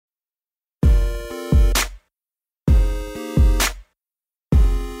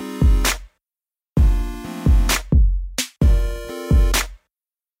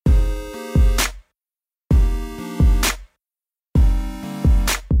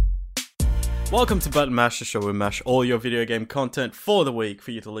Welcome to Button Mash, the show where we mash all your video game content for the week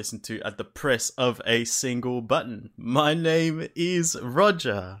for you to listen to at the press of a single button. My name is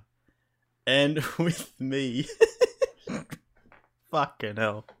Roger, and with me, fucking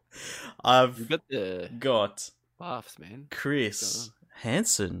hell, I've You got the got laughs, man. Chris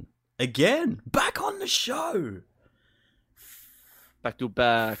Hansen again, back on the show Back to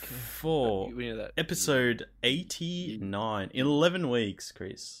back. for We know that. episode 89. In 11 weeks,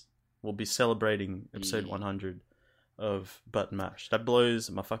 Chris, we'll be celebrating episode 100 of Button Mash. That blows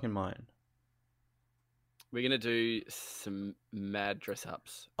my fucking mind. We're gonna do some mad dress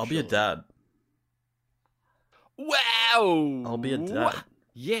ups. I'll be a dad. Wow! I'll be a dad. What?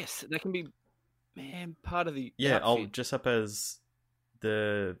 Yes, that can be, man, part of the Yeah, I'll outfit. dress up as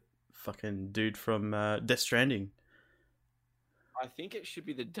the fucking dude from Death Stranding. I think it should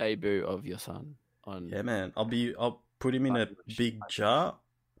be the debut of your son on. Yeah, man. I'll put him in a big jar,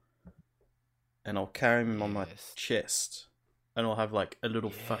 and I'll carry him on my Yes. chest, and I'll have like a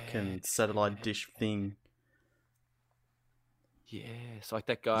little fucking satellite dish thing. Yes, like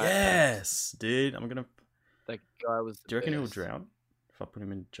that guy. Yes, dude. I'm gonna. That guy was. Do you reckon he'll best. drown if I put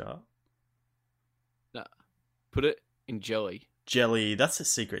him in a jar? No, put it in jelly. Jelly. That's a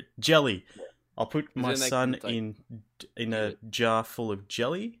secret. Jelly. I'll put my then they son can, like, in a jar full of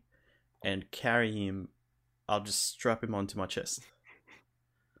jelly, and carry him. I'll just strap him onto my chest.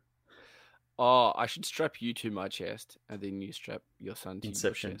 Oh, I should strap you to my chest, and then you strap your son to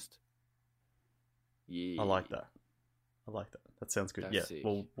Inception. your chest. Yeah, I like that. I like that. That sounds good. That's Yeah, sick.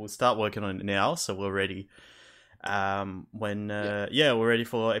 we'll start working on it now, so we're ready. We're ready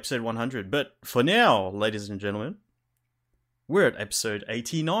for episode 100. But for now, ladies and gentlemen, we're at episode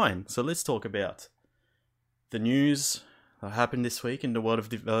 89. So let's talk about the news that happened this week in the world of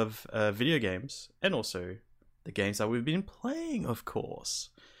video games, and also the games that we've been playing, of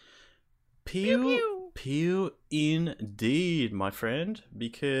course. Pew indeed, my friend,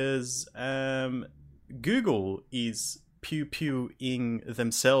 because Google is pew-pewing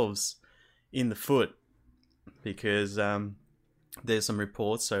themselves in the foot, because there's some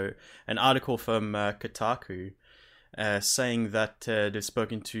reports. So an article from Kotaku saying that they've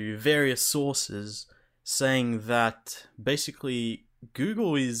spoken to various sources saying that basically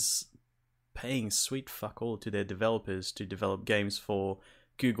Google is paying sweet fuck all to their developers to develop games for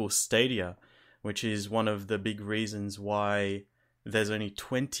Google Stadia, which is one of the big reasons why there's only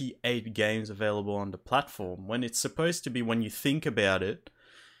 28 games available on the platform, when it's supposed to be, when you think about it,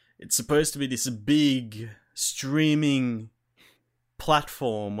 it's supposed to be this big streaming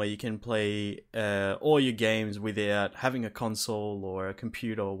platform where you can play all your games without having a console or a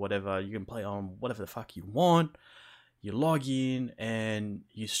computer or whatever. You can play on whatever the fuck you want. You log in and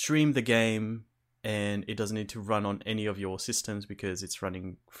you stream the game, and it doesn't need to run on any of your systems because it's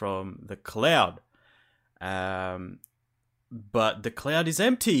running from the cloud. But the cloud is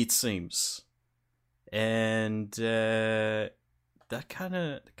empty, it seems, and that kind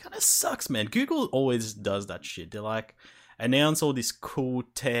of sucks, man. Google always does that shit. They like announce all this cool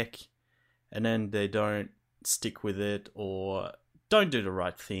tech, and then they don't stick with it or don't do the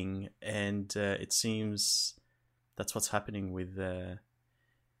right thing, and it seems that's what's happening with their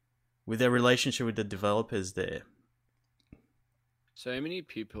relationship with the developers there. So many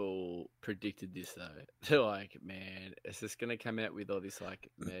people predicted this though. They're like, man, it's just gonna come out with all this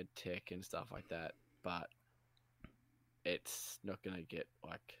like med tech and stuff like that, but it's not gonna get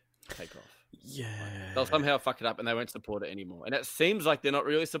like take off. Yeah, They'll somehow fuck it up and they won't support it anymore. And it seems like they're not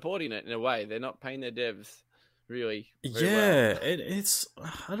really supporting it in a way. They're not paying their devs really very well. It's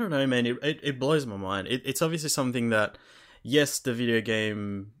I don't know, man. It blows my mind. It's obviously something that, yes, the video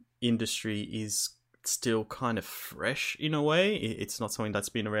game industry is still kind of fresh in a way. It's not something that's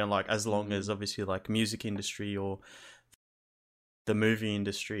been around like as long as obviously like music industry or the movie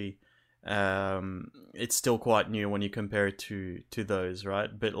industry. It's still quite new when you compare it to those, right?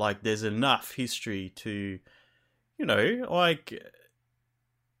 But like there's enough history to, you know, like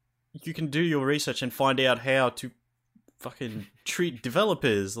you can do your research and find out how to fucking treat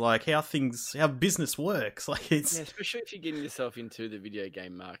developers, like how business works. Like it's Especially if you're getting yourself into the video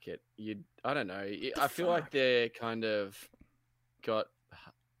game market. I don't know. I feel like they're kind of got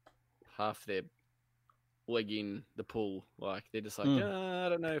half their leg in the pool. Like they're just like, I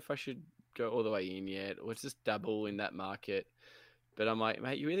don't know if I should go all the way in yet, or just dabble in that market. But I'm like,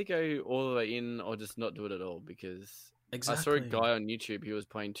 mate, you either go all the way in or just not do it at all, because exactly. I saw a guy on YouTube, he was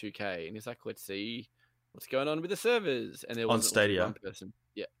playing 2K, and he's like, let's see what's going on with the servers. And there on was Stadia. one person.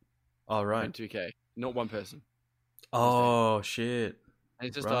 Yeah. Oh, right. On 2K. Not one person. Oh, shit. And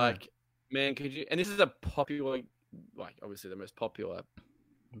it's just Right. like, man, could you... And this is a popular, like, obviously the most popular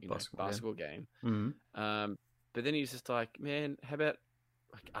basketball game. Mm. But then he's just like, man, how about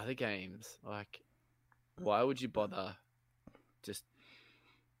like other games? Like, why would you bother just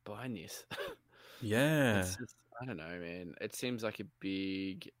buying this? Yeah. It's just, I don't know, man. It seems like a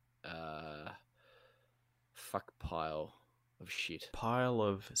big fuck pile of shit. Pile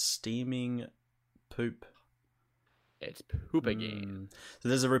of steaming poop. It's poop again. So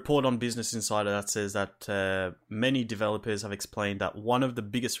there's a report on Business Insider that says that many developers have explained that one of the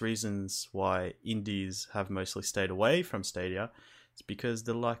biggest reasons why indies have mostly stayed away from Stadia is because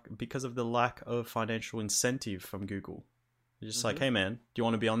of the lack of financial incentive from Google. They're just like, hey man, do you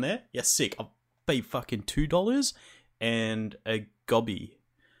want to be on there? Yeah, sick. I'll pay fucking $2 and a gobby.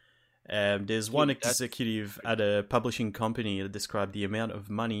 There's one executive at a publishing company that described the amount of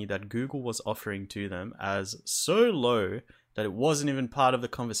money that Google was offering to them as so low that it wasn't even part of the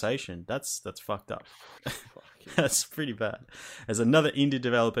conversation. That's fucked up. That's pretty bad. There's another indie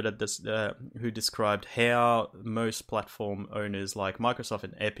developer who described how most platform owners like Microsoft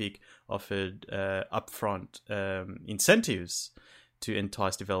and Epic offered upfront incentives to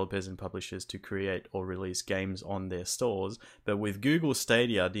entice developers and publishers to create or release games on their stores. But with Google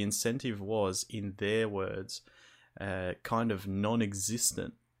Stadia, the incentive was, in their words, kind of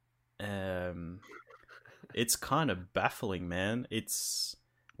non-existent. It's kind of baffling, man.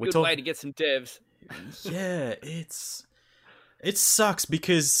 Good way to get some devs. Yeah, it sucks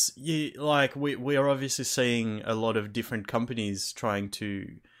because we are obviously seeing a lot of different companies trying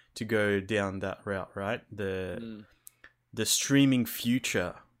to go down that route, right? The streaming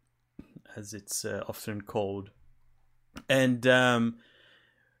future, as it's often called. And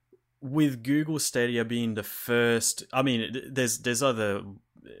with Google Stadia being the first, I mean, there's other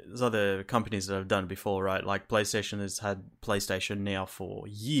companies that have done it before, right? Like PlayStation has had PlayStation now for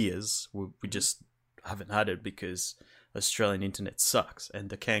years. We just haven't had it because Australian internet sucks and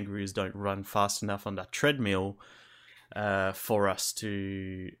the kangaroos don't run fast enough on that treadmill for us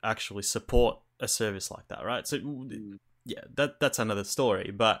to actually support a service like that, right? So yeah, that's another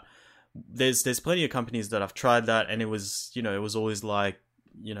story. But there's plenty of companies that have tried that, and it was always like,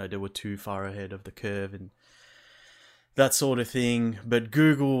 they were too far ahead of the curve and that sort of thing. But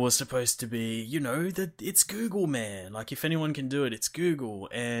Google was supposed to be, that it's Google, man. Like, if anyone can do it, it's Google.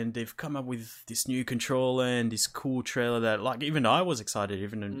 And they've come up with this new controller and this cool trailer that, like, even I was excited,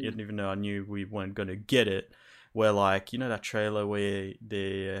 even though I knew we weren't going to get it. Where, like, that trailer where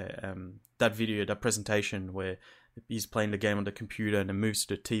that presentation where he's playing the game on the computer and it moves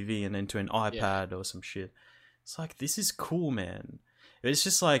to the TV and then to an iPad or some shit. It's like, this is cool, man. It's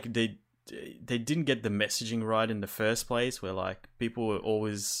just like they didn't get the messaging right in the first place, where like people were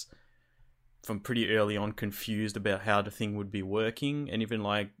always from pretty early on confused about how the thing would be working, and even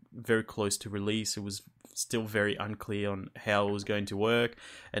like very close to release it was still very unclear on how it was going to work.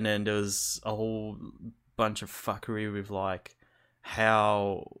 And then there was a whole bunch of fuckery with like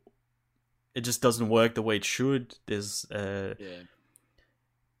how it just doesn't work the way it should. There's a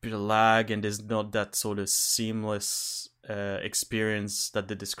bit of lag, and there's not that sort of seamless experience that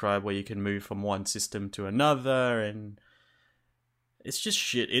they describe where you can move from one system to another, and it's just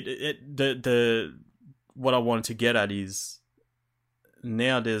shit. What I wanted to get at is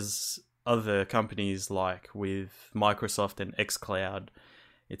now there's other companies like with Microsoft and xCloud.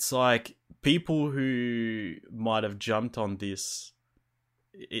 It's like people who might have jumped on this,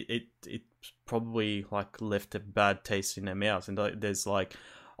 it probably like left a bad taste in their mouths, and there's like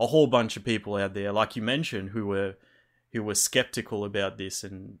a whole bunch of people out there, like you mentioned, who were skeptical about this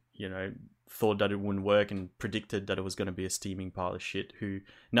and thought that it wouldn't work and predicted that it was going to be a steaming pile of shit, who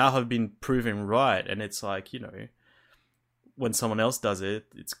now have been proven right. And it's like, when someone else does it,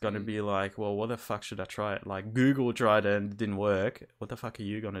 it's going to be like, well, what the fuck should I try it? Like, Google tried it and it didn't work. What the fuck are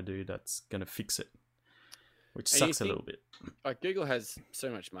you going to do that's going to fix it? Which sucks a little bit. Like, Google has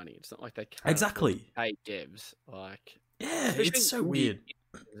so much money. It's not like they can't exactly pay devs. Like, yeah, it's so weird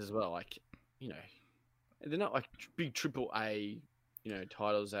as well. Like, they're not like big AAA,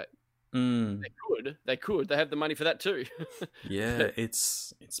 titles that they could. They have the money for that too. Yeah,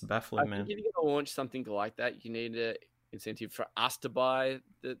 it's baffling, man. If you're going to launch something like that, you need an incentive for us to buy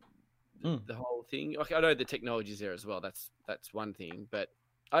the whole thing. Like, I know the technology's there as well. That's one thing, but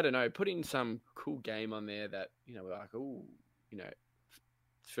I don't know. Putting some cool game on there that we're like,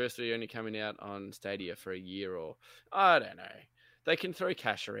 firstly only coming out on Stadia for a year, or I don't know. They can throw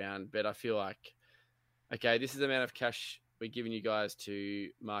cash around, but I feel like, okay, this is the amount of cash we're giving you guys to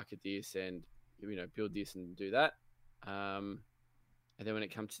market this and build this and do that. And then when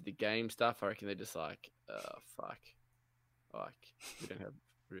it comes to the game stuff, I reckon they're just like, oh, fuck, like we don't have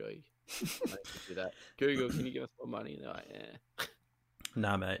really money to do that. Google, can you give us more money? And they're like, yeah.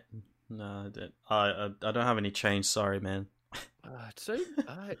 Nah, mate. No, I don't have any change. Sorry, man.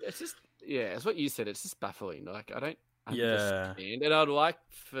 It's just yeah, it's what you said. It's just baffling. Like I don't Yeah. understand, and I'd like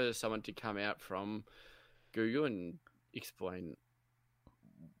for someone to come out from Google and explain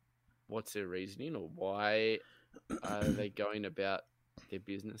what's their reasoning or why are they going about their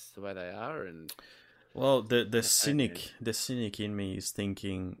business the way they are, and Well, the and cynic in me is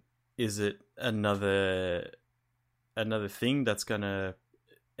thinking, is it another thing that's gonna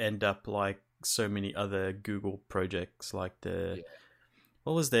end up like so many other Google projects, like yeah,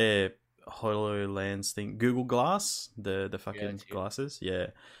 what was their HoloLens thing, Google Glass, the yeah, fucking that's it. glasses, yeah,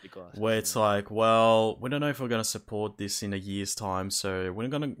 The glasses, where yeah. it's like, well, we don't know if we're gonna support this in a year's time, so we're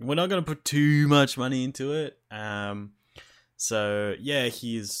not gonna put too much money into it. So yeah,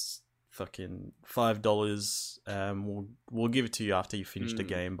 here's fucking $5. We'll give it to you after you finish the Mm.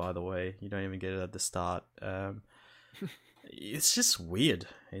 game. By the way, you don't even get it at the start. It's just weird.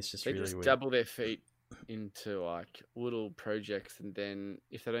 It's just They really just weird. double their feet into like little projects, and then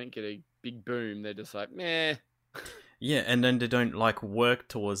if they don't get a big boom, they're just like, meh. Yeah, and then they don't like work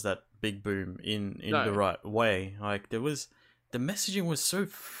towards that big boom in the No, right way. Like the messaging was so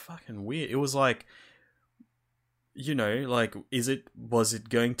fucking weird. It was like, like was it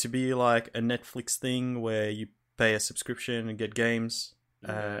going to be like a Netflix thing where you pay a subscription and get games,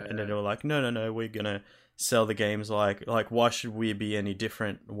 and then yeah, they were like, no, no, no, we're gonna sell the games like why should we be any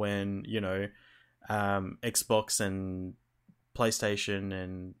different when Xbox and PlayStation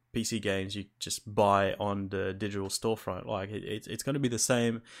and PC games you just buy on the digital storefront, like it's going to be the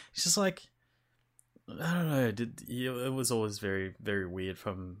same. It's just like, I don't know, it was always very very weird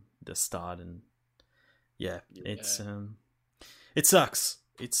from the start, and yeah, yeah. it sucks.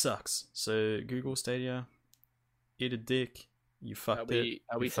 It sucks. So Google Stadia, eat a dick. You Are fucked it. we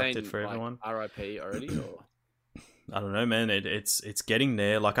are You we fucked it saying for like everyone. RIP already or? I don't know, man. It's getting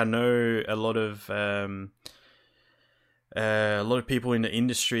there. Like I know a lot of people in the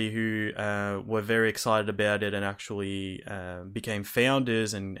industry who were very excited about it and actually became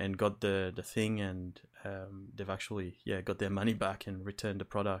founders and got the thing, and they've actually got their money back and returned the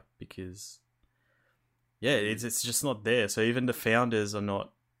product because it's just not there. So even the founders are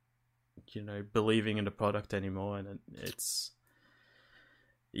not believing in the product anymore, and it's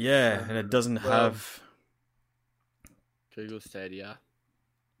and it doesn't Well, have Google Stadia,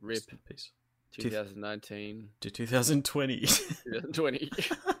 RIP, piece 2019, to 2020. 2020.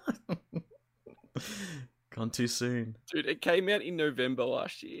 Gone too soon. Dude, it came out in November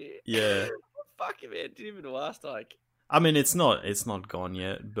last year. Yeah. Fuck it, man. It didn't even last like. I mean, it's not gone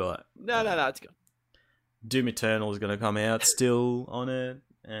yet, but No, it's gone. Doom Eternal is going to come out still on it.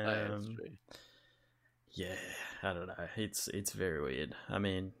 Yeah, that's true. Yeah, I don't know. It's very weird. I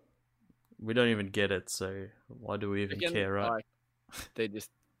mean, we don't even get it, so why do we even care, right? Like, they just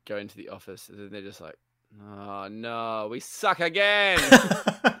go into the office and then they're just like, oh no, we suck again.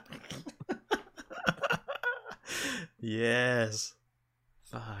 Yes.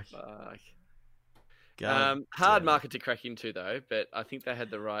 Fuck. God Hard damn. market to crack into though, but I think they had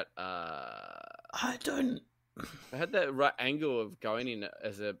the right I don't. they had the right angle of going in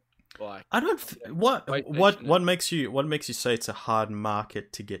as a like I don't. What makes you say it's a hard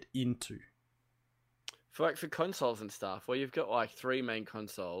market to get into? for consoles and stuff, where you've got like three main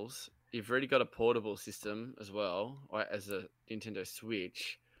consoles, you've already got a portable system as well, like as a Nintendo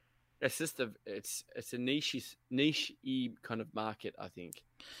Switch. It's just it's a niche kind of market, I think.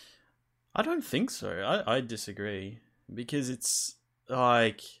 I don't think so. I disagree, because it's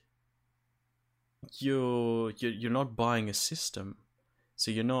like you're not buying a system,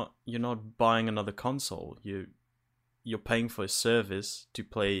 so you're not buying another console. You're paying for a service to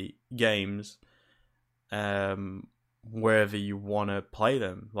play games wherever you want to play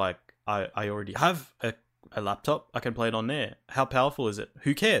them. Like I already have a laptop. I can play it on there. How powerful is it?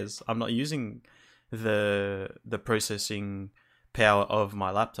 Who cares? I'm not using the processing power of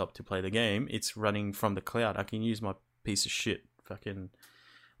my laptop to play the game. It's running from the cloud. I can use my piece of shit fucking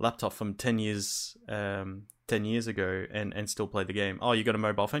laptop from 10 years ago and still play the game. Oh, you got a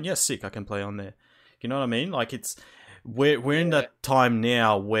mobile phone? Yeah, sick. I can play on there. You know what I mean? Like we're in that time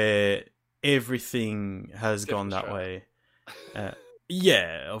now where everything has gone that way.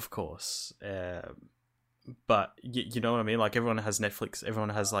 Yeah, of course. But you know what I mean? Like everyone has Netflix, everyone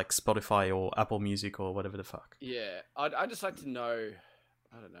has like Spotify or Apple Music or whatever the fuck. Yeah, I'd just like to know,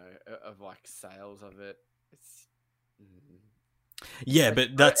 I don't know, of like sales of it. It's yeah,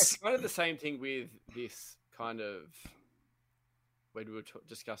 but that's it's kind of the same thing with this kind of when we were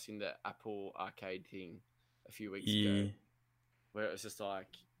discussing the Apple Arcade thing a few weeks ago, where it was just like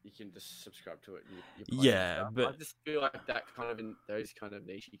you can just subscribe to it and you play Yeah, stuff. I but just feel like that kind of in those kind of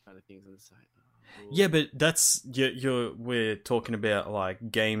niche kind of things. I'm just like, yeah, but that's we're talking about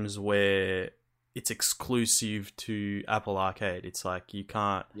like games where it's exclusive to Apple Arcade. It's like you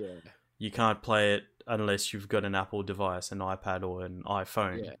can't play it unless you've got an Apple device, an iPad or an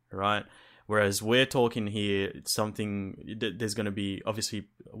iPhone, right? Whereas we're talking here, it's something there's going to be obviously,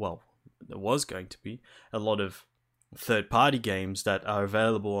 well, there was going to be a lot of third-party games that are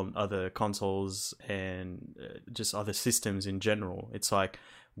available on other consoles and just other systems in general. It's like,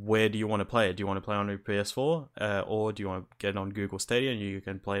 where do you want to play it? Do you want to play on your PS4, or do you want to get it on Google Stadia and you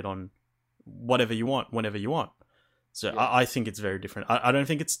can play it on whatever you want, whenever you want? So I think it's very different. I don't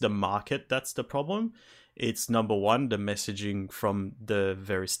think it's the market that's the problem. It's number one, the messaging from the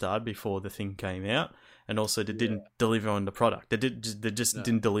very start before the thing came out, and also they didn't deliver on the product. They just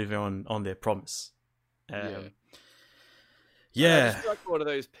didn't deliver on their promise. I just feel like a lot of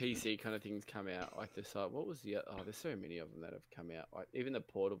those PC kind of things come out like this. What was the? Oh, there's so many of them that have come out. Like even the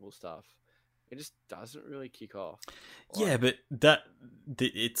portable stuff, it just doesn't really kick off. Yeah, but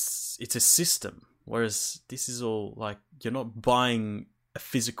it's a system. Whereas this is all like, you're not buying a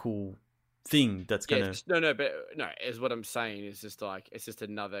physical thing that's gonna. No, is what I'm saying is just like it's just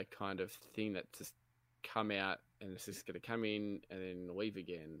another kind of thing that just come out and it's just gonna come in and then leave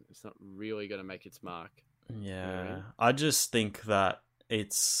again. It's not really gonna make its mark. Yeah, I just think that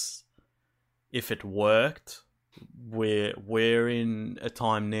if it worked, we're in a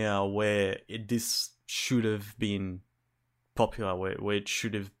time now where this should have been popular, where it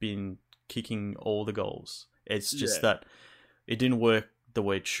should have been kicking all the goals. It's just that it didn't work the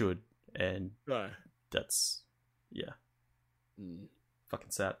way it should, and that's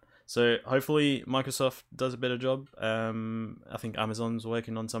fucking sad. So hopefully Microsoft does a better job. I think Amazon's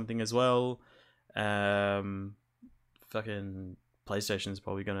working on something as well. Fucking PlayStation's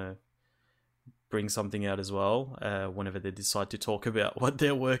probably gonna bring something out as well whenever they decide to talk about what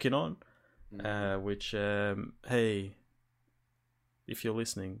they're working on. Which hey, if you're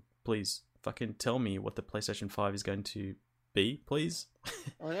listening, please fucking tell me what the PlayStation 5 is going to be, please.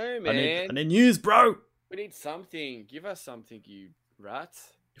 I know, man. I need news, bro. We need something. Give us something, you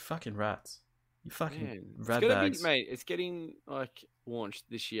rats. You fucking rats. You fucking rat bags. Mate, it's getting like launched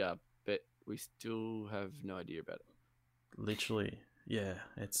this year, but we still have no idea about it. Literally, yeah.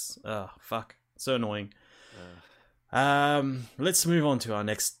 It's fuck, so annoying. Let's move on to our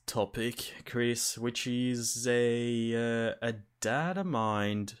next topic, Chris, which is a data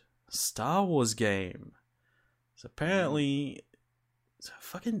mined Star Wars game. So apparently,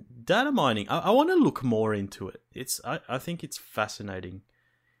 fucking data mining. I want to look more into it. I think it's fascinating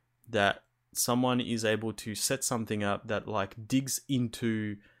that someone is able to set something up that like digs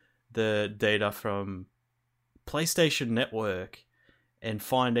into the data from PlayStation Network and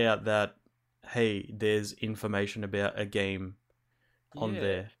find out that, hey, there's information about a game on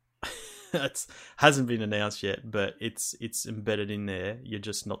there. That hasn't been announced yet, but it's embedded in there. You're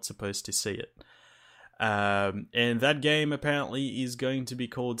just not supposed to see it. And that game apparently is going to be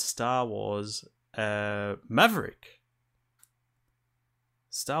called Star Wars Maverick.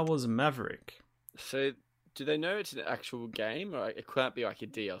 Star Wars Maverick. So, do they know it's an actual game, or it can't be like a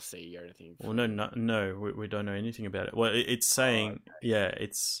DLC or anything? Well, no, we don't know anything about it. Well, it's saying,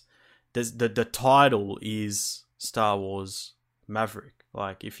 it's the title is Star Wars Maverick.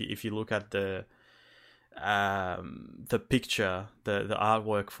 Like if you look at the picture, the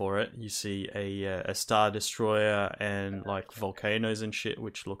artwork for it, you see a Star Destroyer and like volcanoes and shit,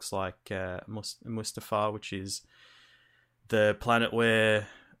 which looks like Mustafar, which is the planet where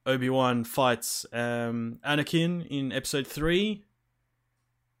Obi-Wan fights Anakin in Episode 3,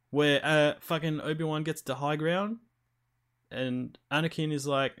 where fucking Obi-Wan gets the high ground, and Anakin is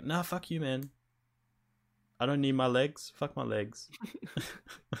like, nah, fuck you, man. I don't need my legs. Fuck my legs.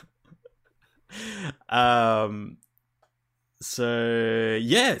 So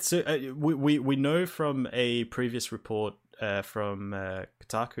we know from a previous report from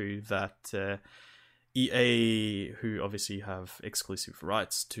Kotaku that EA, who obviously have exclusive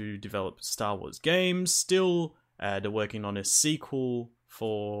rights to develop Star Wars games, still they're working on a sequel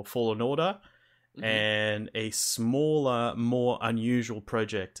for Fallen Order. Mm-hmm. And a smaller, more unusual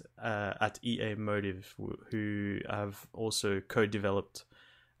project at EA Motive, who have also co-developed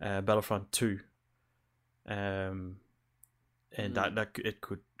Battlefront 2, and that it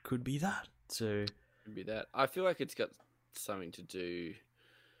could be that. So could be that. I feel like it's got something to do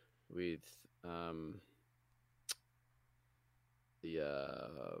with the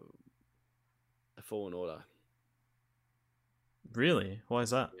Fallen Order. Really? Why is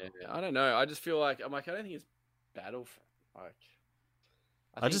that? Yeah, I don't know. I just feel like I don't think it's Battlefront. Like,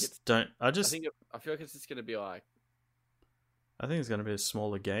 I think it's. just don't. I feel like it's just gonna be like I think it's going to be a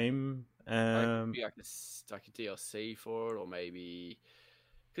smaller game. be like a DLC for it, or maybe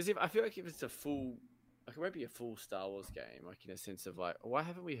because if I feel like if it's a full, like it won't be a full Star Wars game, like in a sense of like, why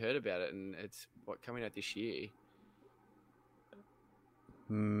haven't we heard about it? And it's coming out this year.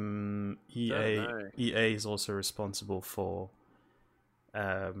 Don't know. EA is also responsible for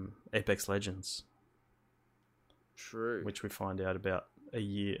Apex Legends, True. which we find out about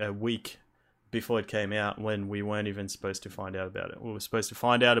a week before it came out, when we weren't even supposed to find out about it. We were supposed to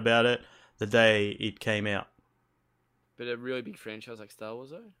find out about it the day it came out. But a really big franchise like Star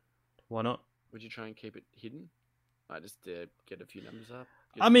Wars, though, Why not? would you try and keep it hidden? I just get a few numbers up.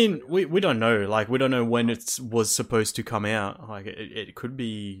 I mean, we don't know. Like, we don't know when it was supposed to come out. Like, it could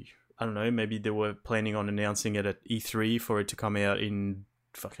be, I don't know, maybe they were planning on announcing it at E3 for it to come out in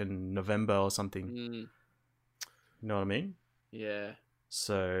fucking November or something. You know what I mean? Yeah.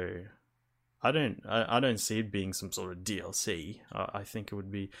 So I don't see it being some sort of DLC. I think it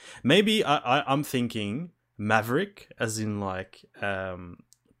would be, maybe I'm thinking Maverick, as in like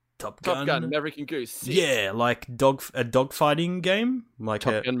Top Gun, Maverick and Goose. Sick. Yeah, like a dogfighting game, like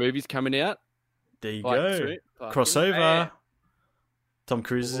Top Gun movies coming out. There you go. Crossover. Man. Tom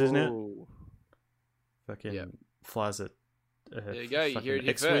Cruise is in it. Ooh. Fucking flies it. There you go. You hear it here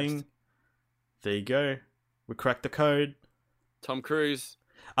X-Wing. first. There you go. We cracked the code. Tom Cruise.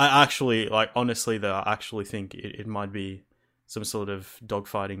 I actually, like, honestly though, I actually think it might be some sort of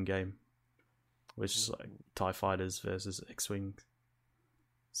dogfighting game, which is like TIE fighters versus X-Wing,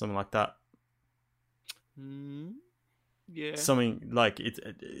 something like that. Yeah. Something like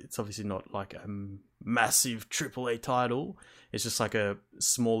it's obviously not like a massive AAA title. It's just like a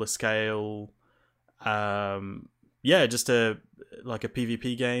smaller scale. Just a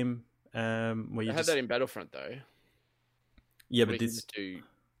PvP game. Where you had that in Battlefront though. Yeah, but this.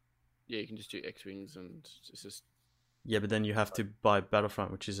 You can just do X-Wings and it's just. Yeah, but then you have to buy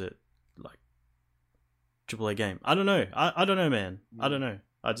Battlefront, which is a like AAA game. I don't know. I don't know, man. I don't know.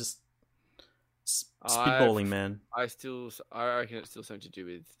 I just spitballing, man. I reckon it's still something to do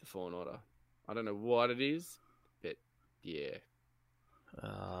with the Fallen Order. I don't know what it is, but yeah.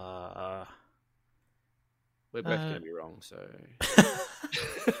 We're both gonna be wrong, so.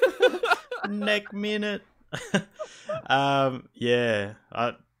 Neck minute. Yeah.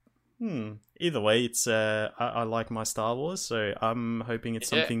 Either way, it's I like my Star Wars, so I'm hoping it's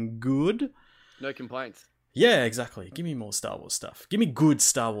something good. No complaints. Yeah, exactly. Give me more Star Wars stuff. Give me good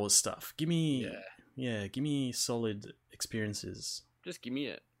Star Wars stuff. Give me give me solid experiences. Just give me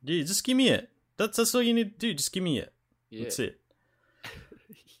it. Yeah, just give me it. That's all you need to do. Just give me it. Yeah. That's it.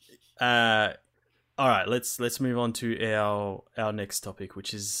 All right, let's move on to our next topic,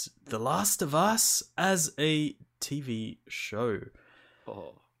 which is The Last of Us as a TV show.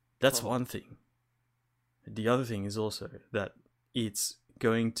 That's one thing. The other thing is also that it's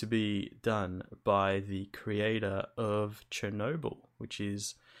going to be done by the creator of Chernobyl, which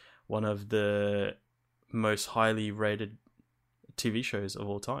is one of the most highly rated TV shows of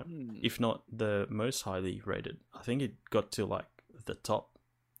all time, if not the most highly rated. I think it got to like the top.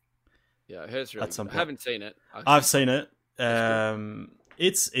 Yeah, I heard it's really good. I haven't seen it. I've seen it.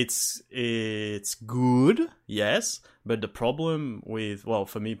 It's good, yes, but the problem with, well,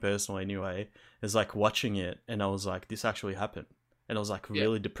 for me personally anyway, is like watching it and I was like, this actually happened, and it was like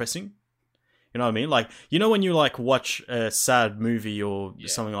really depressing. You know what I mean? Like, you know when you like watch a sad movie or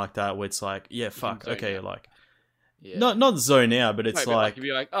something like that, where it's like, fuck, okay, like, not zone out, but it's like if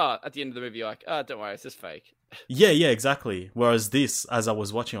you're like, oh, at the end of the movie, you're like, oh, don't worry, it's just fake. Yeah, exactly. Whereas this, as I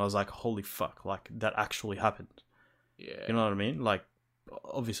was watching, I was like, holy fuck, like that actually happened. Yeah, you know what I mean? Like,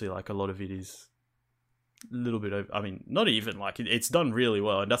 obviously, like a lot of it is a little bit over. I mean, not even like it's done really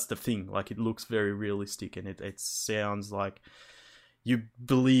well, and that's the thing. Like, it looks very realistic, and it sounds like you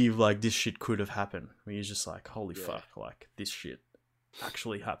believe like this shit could have happened. When you're just like, holy fuck, like this shit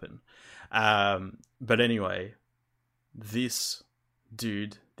actually happened. But anyway, this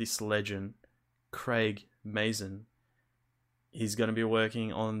dude, this legend, Craig Mazin, he's going to be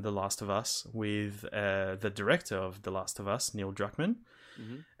working on The Last of Us with the director of The Last of Us, Neil Druckmann,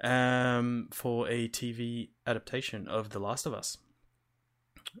 for a TV adaptation of The Last of Us.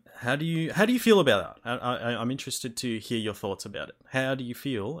 How do you feel about that? I'm interested to hear your thoughts about it. How do you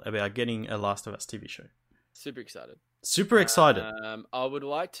feel about getting a Last of Us TV show? Super excited. Super excited. I would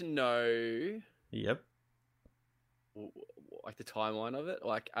like to know. Yep. Like the timeline of it.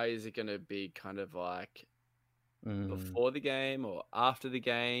 Like, is it going to be kind of like before the game or after the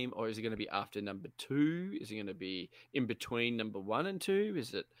game, or is it going to be after number 2? Is it going to be in between number 1 and 2?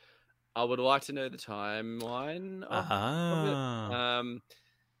 Is it I would like to know the timeline of it. Ah.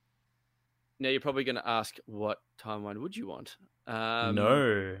 Now you're probably going to ask, what timeline would you want?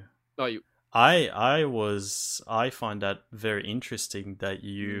 No. Oh, you. I find that very interesting that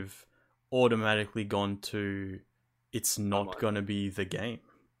you've automatically gone to it's not Timeline. going to be the game.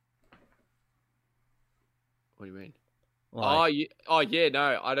 What do you mean? Like, Yeah.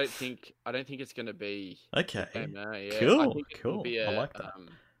 No, I don't think it's going to be. okay. The game, no, yeah. Cool. I think it will Cool. be I like that.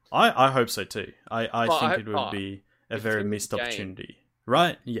 I hope so too. I Well, think it would be a if very it's in the missed game, opportunity.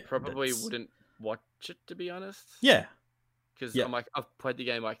 Right? Yeah. probably wouldn't watch it, to be honest. Yeah. Because Yeah. I'm like, I've played the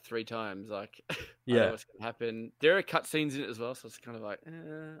game like 3 times. Like, I Yeah. know what's going to happen. There are cutscenes in it as well, so it's kind of like,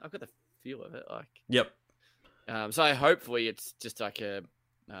 I've got the feel of it. Like, Yep. so hopefully it's just like an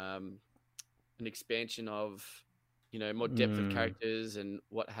expansion of, more depth of characters and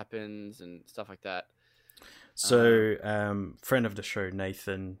what happens and stuff like that. So, friend of the show,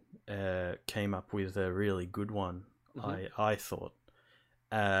 Nathan, came up with a really good one. I thought,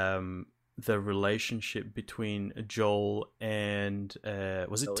 the relationship between Joel and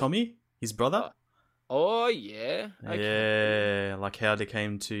was it Ellie? Tommy, his brother? Oh yeah, okay. Yeah, like how they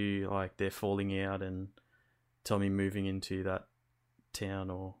came to like they're falling out and Tommy moving into that town,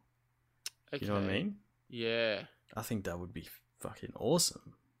 or you know what I mean? Yeah. I think that would be fucking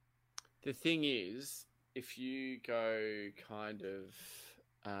awesome. The thing is, if you go kind of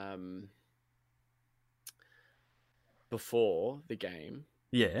before the game,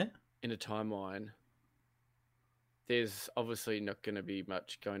 Yeah. in a timeline, there's obviously not going to be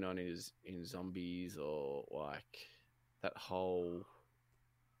much going on in zombies or like that whole.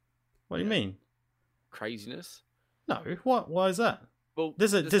 What do you mean? Craziness? No. What? Why is that? Well,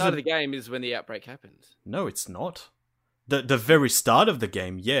 There's the start of the game is when the outbreak happens. No, it's not. The very start of the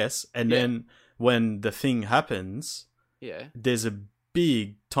game, yes, and then when the thing happens, there's a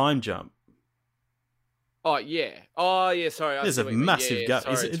big time jump. Oh yeah. Sorry, there's a massive gap.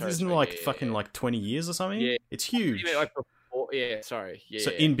 Isn't sorry, like fucking like 20 years or something? Yeah, it's huge. Like before, sorry. Yeah.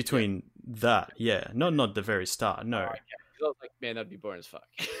 So in between that, not the very start. No. Oh, okay. I was like, man, that'd be boring as fuck.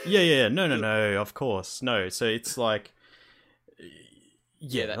 Yeah. No. Of course, no. So it's like.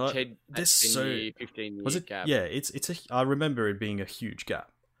 Yeah, that like, 10, there's 15 year was it? gap. Yeah, it's a. I remember it being a huge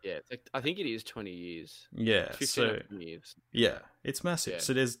gap. Yeah, it's like, I think it is 20 years. Yeah, 15 so years. Yeah, it's massive. Yeah.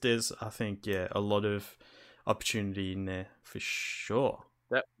 So there's I think a lot of opportunity in there for sure.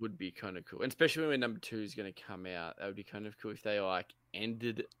 That would be kind of cool, and especially when number 2 is going to come out. That would be kind of cool if they like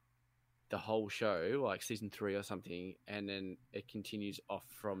ended the whole show, like season 3 or something, and then it continues off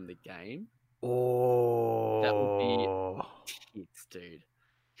from the game. Oh, that would be tits, dude.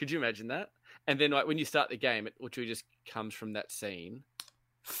 Could you imagine that? And then, like, when you start the game, it literally just comes from that scene.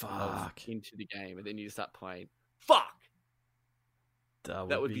 Fuck. Into the game, and then you just start playing. Fuck.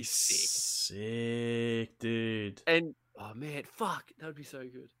 That would be sick, dude. And oh man, fuck, that would be so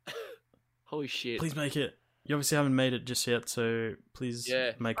good. Holy shit! Please make it. You obviously haven't made it just yet, so please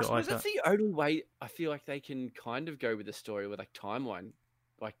make it like that. That's the only way I feel like they can kind of go with the story with like timeline,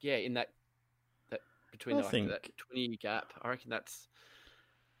 like in that between that 20-year gap. I reckon that's.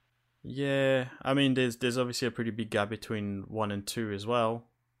 Yeah, I mean, there's obviously a pretty big gap between 1 and 2 as well.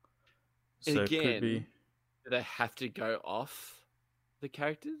 So and again, it could be... do they have to go off the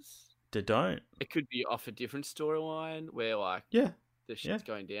characters? They don't. It could be off a different storyline where like the shit's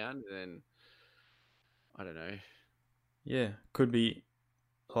going down, and then I don't know. Yeah, could be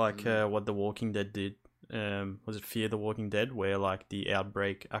like what The Walking Dead did. Was it Fear the Walking Dead, where like the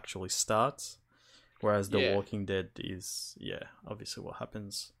outbreak actually starts, whereas The Walking Dead is obviously what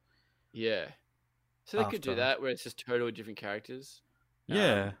happens. Yeah, so they could do that where it's just totally different characters.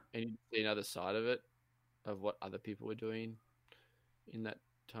 Yeah, and you see another side of it, of what other people were doing in that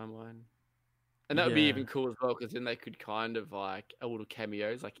timeline, and that would be even cool as well, because then they could kind of like a little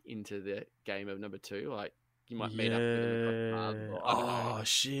cameos like into the game of number 2, like you might meet up with them. Or, I don't know.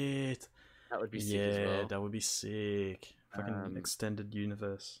 Shit, that would be sick as well. That would be sick. Fucking extended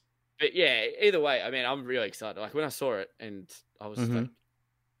universe. But yeah, either way, I mean, I'm really excited. Like when I saw it, and I was like,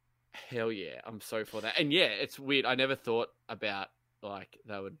 hell yeah, I'm so for that. And yeah, it's weird. I never thought about like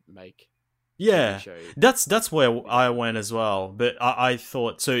they would make that's where I went as well. But I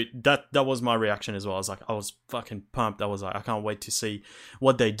thought so that was my reaction as well. I was fucking pumped. I was like, I can't wait to see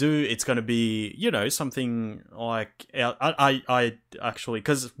what they do. It's going to be something like I actually,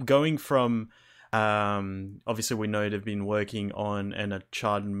 because going from obviously we know they've been working on an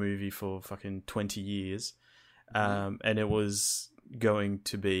Uncharted movie for fucking 20 years, and it was going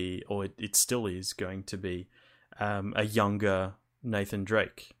to be, or it still is going to be, a younger Nathan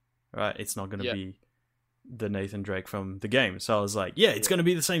Drake, right? It's not going to be the Nathan Drake from the game. So I was like, yeah, it's gonna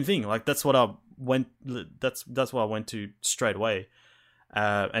be the same thing. Like that's what I went. That's what I went to straight away.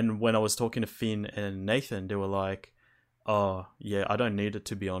 And when I was talking to Finn and Nathan, they were like, "Oh yeah, I don't need it,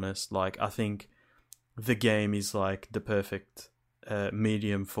 to be honest. Like I think the game is like the perfect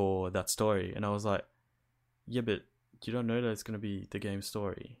medium for that story." And I was like, "Yeah, but you don't know that it's gonna be the game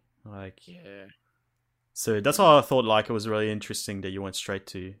story." Like, Yeah. so that's why I thought like it was really interesting that you went straight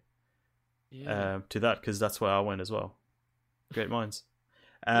to Yeah. that, because that's where I went as well. Great minds.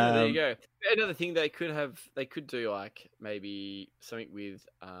 Yeah, there you go. Another thing they could do like maybe something with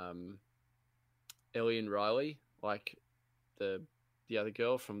Ellie and Riley, like the other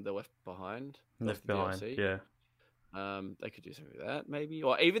girl from the Left Behind. Left the Behind, DLC. yeah. They could do something with that, maybe,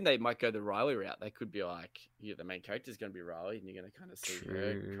 or even they might go the Riley route. They could be like, the main character is going to be Riley, and you're going to kind of see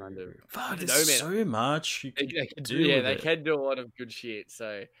her kind of. Fuck, there's so much you can do. Yeah, they can do a lot of good shit.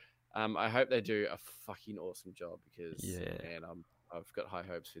 So, I hope they do a fucking awesome job because, man, I've got high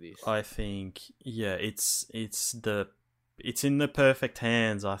hopes for this. I think, yeah, it's in the perfect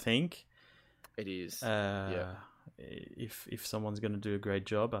hands. I think it is. If someone's going to do a great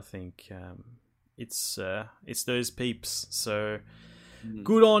job, I think it's those peeps. So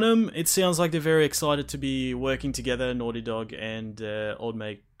good on them. It sounds like they're very excited to be working together, Naughty Dog and old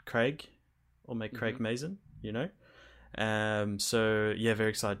mate Craig Mazin. You know. So yeah, very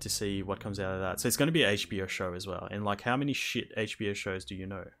excited to see what comes out of that. So it's going to be an HBO show as well. And like, how many shit HBO shows do you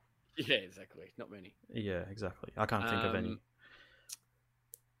know? Yeah, exactly. Not many. Yeah, exactly. I can't think of any.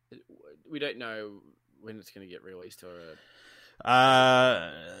 We don't know when it's going to get released or.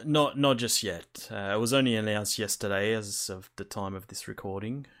 Not just yet. It was only announced yesterday as of the time of this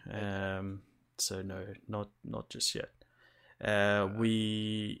recording. So no, not just yet.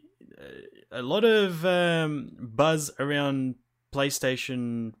 A lot of buzz around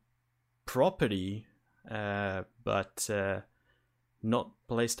PlayStation property, but not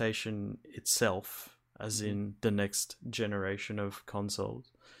PlayStation itself, as in the next generation of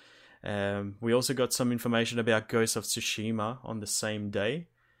consoles. We also got some information about Ghost of Tsushima on the same day.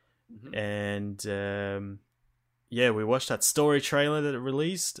 And we watched that story trailer that it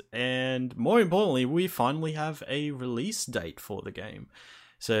released, and more importantly, we finally have a release date for the game.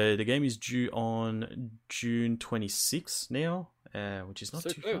 So the game is due on June 26th now, which is not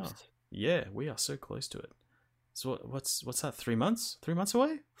too far. Yeah, we are so close to it. So what's that? 3 months? 3 months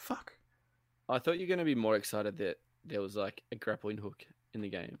away? Fuck. I thought you were going to be more excited that there was like a grappling hook in the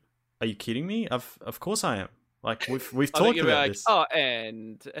game. Are you kidding me? Of course I am. Like we've talked about this. Oh,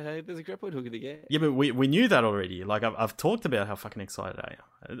 and there's a grappling hook in the game. Yeah, but we knew that already. Like I've talked about how fucking excited I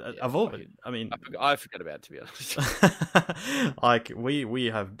am. I forgot about it, to be honest. Like we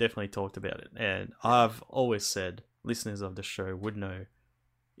have definitely talked about it, and I've always said listeners of the show would know,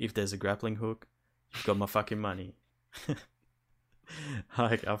 if there's a grappling hook, you've got my fucking money.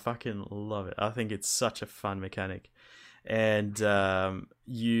 Like I fucking love it. I think it's such a fun mechanic, and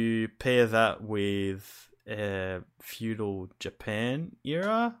you pair that with feudal Japan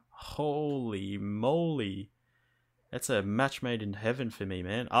era. Holy moly, that's a match made in heaven for me,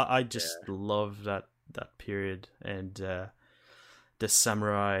 man. I just love that period and the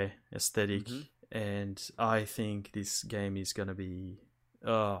samurai aesthetic, and I think this game is gonna be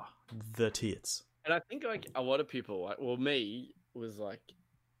the tits. And I think like a lot of people, like, well, me was like,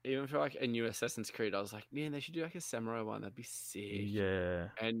 even for like a new Assassin's Creed, I was like, man, they should do like a samurai one. That'd be sick. Yeah.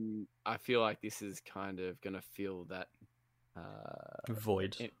 And I feel like this is kind of gonna fill that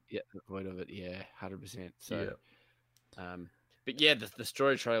void. Yeah, the void of it. Yeah, 100%. So, but yeah, the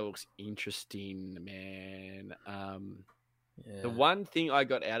story trailer looks interesting, man. The one thing I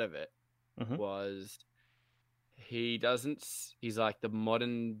got out of it was he's like the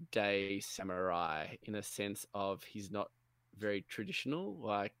modern day samurai in a sense of he's not very traditional.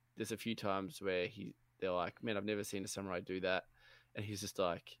 Like there's a few times where they're like, man, I've never seen a samurai do that, and he's just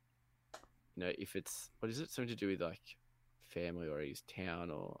like, if it's something to do with like family or his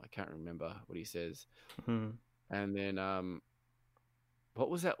town, or I can't remember what he says. And then what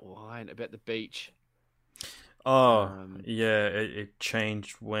was that line about the beach? It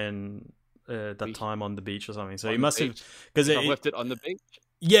changed when that time on the beach or something. So he must have, because I left it on the beach.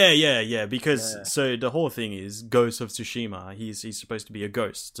 Yeah. Because so the whole thing is Ghost of Tsushima. He's supposed to be a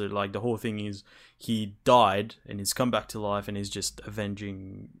ghost. So like the whole thing is he died and he's come back to life and he's just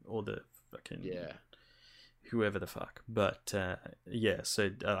avenging all the fucking whoever the fuck. But so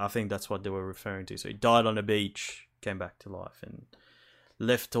I think that's what they were referring to. So he died on a beach, came back to life, and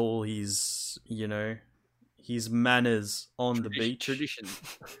left all his his manners on the beach. Tradition.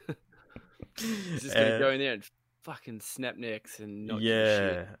 He's just gonna go in there and fucking snap necks and not give a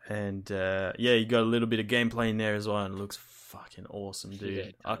Yeah, shit. and yeah, you got a little bit of gameplay in there as well, and it looks fucking awesome, dude. Yeah,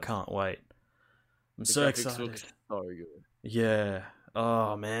 it I does. can't wait. I'm The so graphics excited. look so good. Yeah.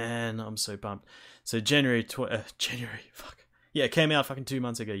 Oh man, I'm so pumped. So January, fuck. Yeah, it came out fucking 2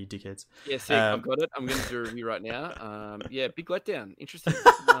 months ago, you dickheads. Yeah, sick. I've got it. I'm going to do a review right now. Yeah, big letdown. Interesting.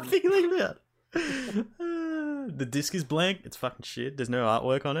 Think like that. The disc is blank. It's fucking shit. There's no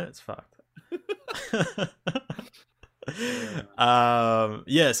artwork on it. It's fucked.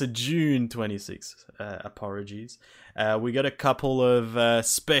 Yeah, so June 26th. Apologies. We got a couple of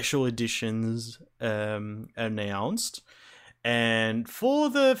special editions announced. And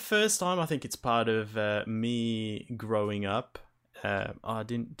for the first time, I think it's part of me growing up.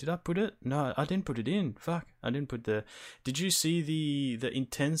 Did I put it? No, I didn't put it in. Fuck, I didn't put the. Did you see the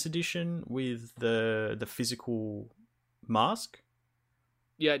intense edition with the physical mask?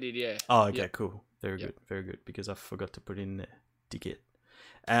 Yeah, I did. Yeah. Oh, okay, Yep. cool. Very Yep. good, very good. Because I forgot to put in there. Ticket.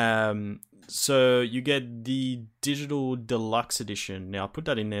 So you get the digital deluxe edition. Now I put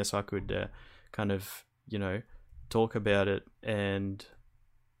that in there so I could kind of talk about it and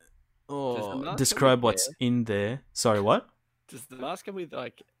describe what's in there. Sorry, what? Does the mask come with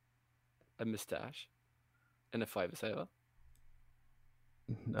like a mustache and a flavor saver?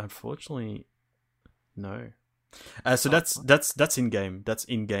 Unfortunately, no. So that's in game. That's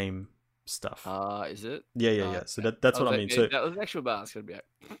in game stuff. Is it? Yeah. So that's what I mean. So that was an actual mask. It'd be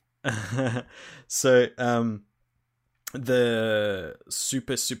like... so the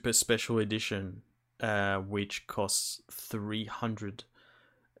super special edition, which costs 300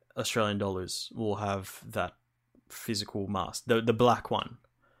 Australian dollars, will have that physical mask, the black one.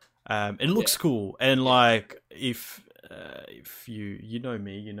 It looks cool, and like if you know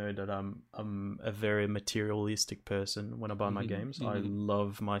me, you know that I'm a very materialistic person when I buy my games. I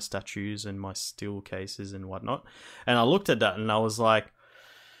love my statues and my steel cases and whatnot. And I looked at that and I was like,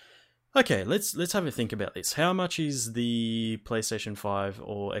 okay, let's have a think about this. How much is the PlayStation 5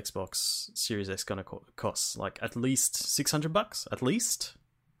 or Xbox Series X gonna cost? Like at least $600, at least,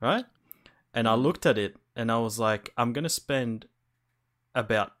 right? And I looked at it and I was like, I'm gonna spend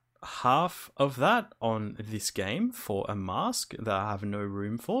about half of that on this game for a mask that I have no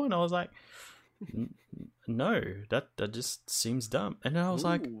room for. And I was like, no, that just seems dumb. And then I was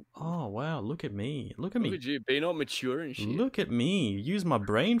like, oh wow, look at me. Look at you being all mature and shit. Look at me. Use my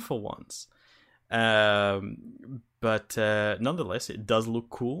brain for once. But nonetheless, it does look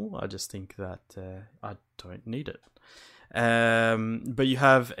cool. I just think that I don't need it. But you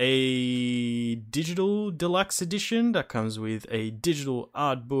have a digital deluxe edition that comes with a digital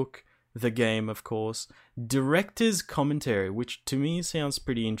art book, the game, of course, director's commentary, which to me sounds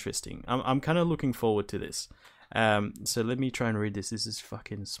pretty interesting. I'm kind of looking forward to this. So let me try and read this. This is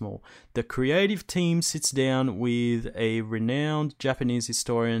fucking small. The creative team sits down with a renowned Japanese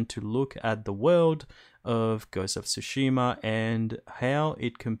historian to look at the world of Ghost of Tsushima and how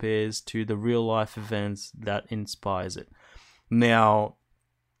it compares to the real life events that inspires it. Now,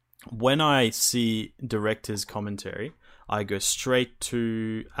 when I see director's commentary, I go straight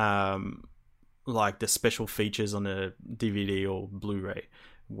to like the special features on a DVD or Blu-ray,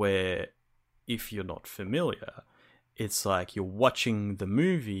 where if you're not familiar, it's like you're watching the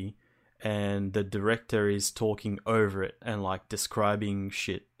movie and the director is talking over it and like describing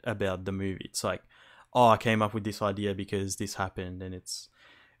shit about the movie. It's like, oh, I came up with this idea because this happened, and it's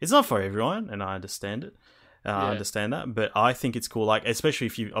not for everyone, and I understand it. I understand that, but I think it's cool. Like, especially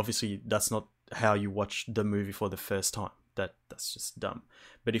if you obviously that's not how you watch the movie for the first time. That's just dumb.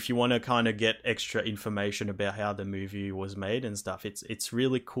 But if you want to kind of get extra information about how the movie was made and stuff, it's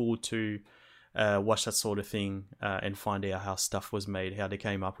really cool to watch that sort of thing and find out how stuff was made, how they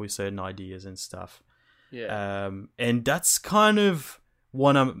came up with certain ideas and stuff. Yeah. And that's kind of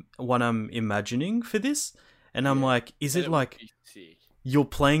what I'm imagining for this. And I'm like, is it like you're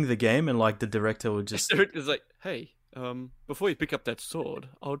playing the game and like the director would just... The director's like, hey, before you pick up that sword,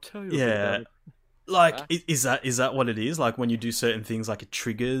 I'll tell you about it. Like, is that what it is? Like when you do certain things, like it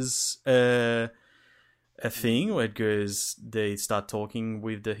triggers a thing where it goes, they start talking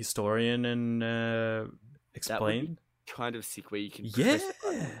with the historian and explain. That would be kind of sick where you can press the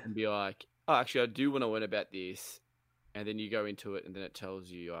button and be like, oh, actually, I do want to learn about this, and then you go into it, and then it tells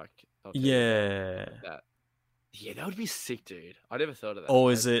you like, yeah, that. Yeah, that would be sick, dude. I never thought of that.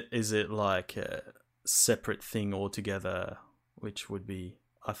 Or is it like a separate thing altogether, which would be,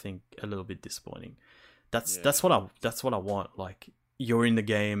 I think, a little bit disappointing. That's what I want. Like, you're in the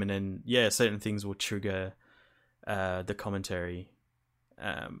game, and then certain things will trigger the commentary.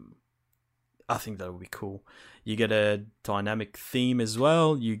 I think that would be cool. You get a dynamic theme as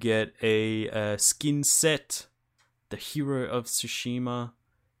well. You get a skin set the Hero of Tsushima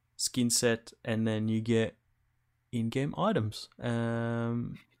skin set, and then you get in-game items.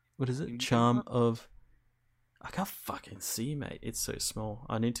 What is it? Charm of... I can't fucking see, mate. It's so small.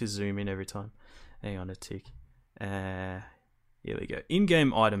 I need to zoom in every time. Hang on a tick. Here we go.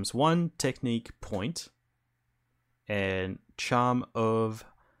 In-game items. 1 technique point. And Charm of...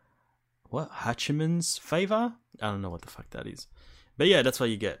 What? Hachiman's Favor? I don't know what the fuck that is. But yeah, that's what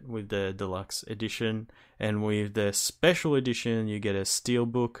you get with the deluxe edition. And with the special edition, you get a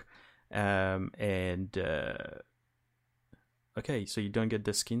steelbook. Okay, so you don't get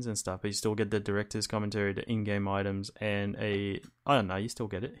the skins and stuff, but you still get the director's commentary, the in-game items, and I don't know, you still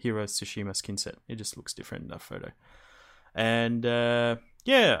get it. Hero Tsushima skin set. It just looks different in that photo. And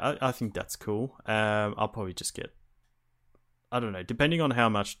yeah, I think that's cool. I'll probably just get, I don't know, depending on how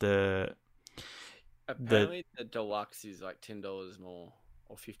much Apparently the deluxe is like $10 more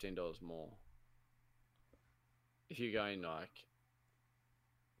or $15 more. If you're going like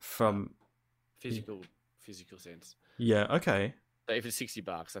from physical sense. Yeah, okay. So if it's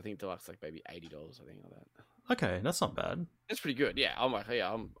 $60, I think deluxe like maybe $80, I think, like that. Okay, that's not bad. That's pretty good. Yeah, I'm all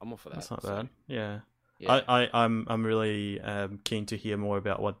for that. That's not bad. Yeah. Yeah. I'm really keen to hear more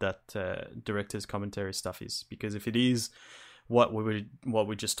about what that director's commentary stuff is, because if it is what we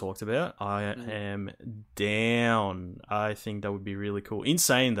just talked about, I am down. I think that would be really cool. In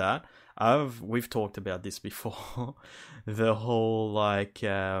saying that, we've talked about this before. The whole like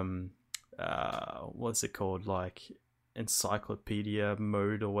what's it called, like encyclopedia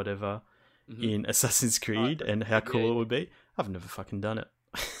mode or whatever in Assassin's Creed, and how cool it would be. I've never fucking done it.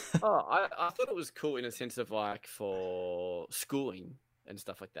 I thought it was cool in a sense of like for schooling and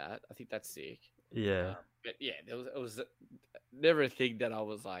stuff like that. I think that's sick. Yeah. But yeah, it was never a thing that I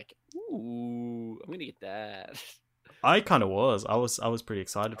was like, ooh, I'm gonna get that. I kind of was. I was pretty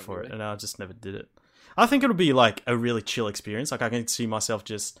excited for it, and I just never did it. I think it'll be like a really chill experience. Like I can see myself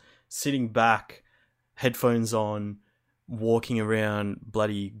just sitting back, headphones on, walking around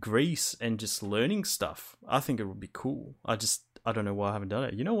bloody Greece and just learning stuff. I think it would be cool. I don't know why I haven't done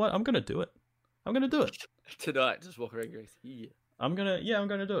it. You know what? I'm gonna do it. Tonight. Just walk around Greece. Yeah. I'm gonna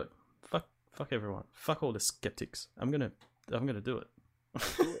do it. Fuck everyone. Fuck all the skeptics. I'm gonna do it.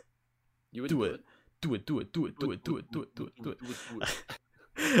 You would do it. Do it.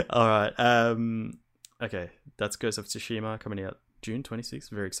 All right. Okay. That's Ghost of Tsushima coming out June 26th.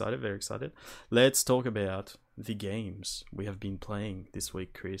 Very excited. Let's talk about the games we have been playing this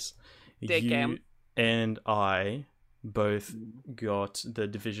week, Chris. You and I both got the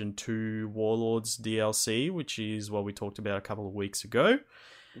Division 2 Warlords DLC, which is what we talked about a couple of weeks ago.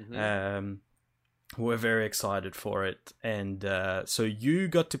 We're very excited for it, and so you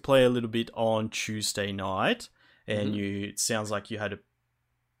got to play a little bit on Tuesday night, and it sounds like you had a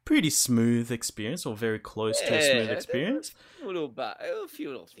pretty smooth experience, or very close to a smooth experience. A few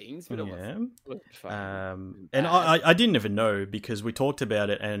little things, but and I didn't even know, because we talked about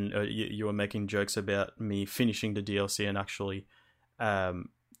it, and you were making jokes about me finishing the DLC and actually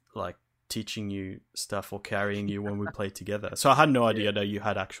like teaching you stuff or carrying you when we played together. So I had no idea that you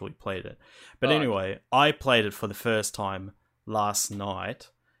had actually played it. But anyway, I played it for the first time last night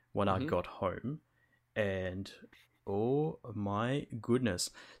when I got home, and oh my goodness.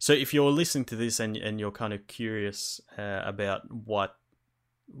 So if you're listening to this and you're kind of curious about what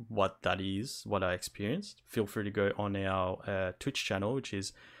that is, what I experienced, feel free to go on our Twitch channel, which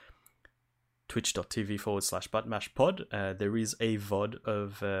is twitch.tv/buttmashpod. There is a VOD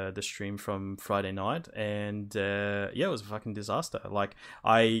of the stream from Friday night, and it was a fucking disaster. Like,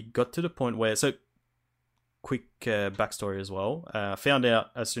 I got to the point where, so quick backstory as well, found out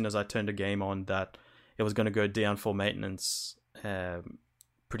as soon as I turned the game on that it was going to go down for maintenance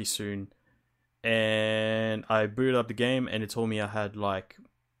pretty soon, and I booted up the game, and it told me I had like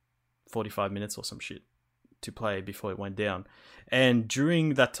 45 minutes or some shit to play before it went down. And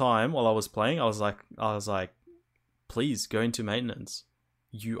during that time, while I was playing, I was like, please go into maintenance.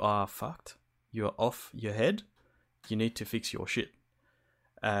 You are fucked. You're off your head. You need to fix your shit.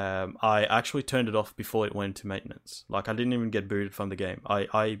 I actually turned it off before it went to maintenance. Like, I didn't even get booted from the game.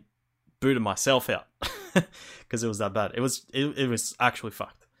 I booted myself out because it was that bad. It was actually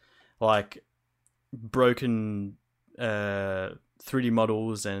fucked. Like, broken 3D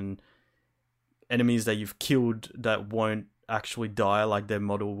models and enemies that you've killed that won't actually die. Like, their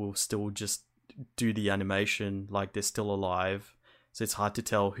model will still just do the animation like they're still alive. So it's hard to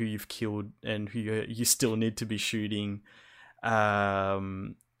tell who you've killed and who you still need to be shooting.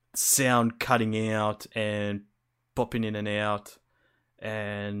 Sound cutting out and popping in and out,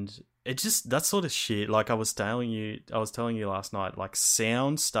 and it just, that sort of shit. Like I was telling you last night, like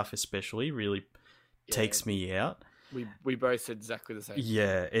sound stuff especially really takes me out. We both said exactly the same.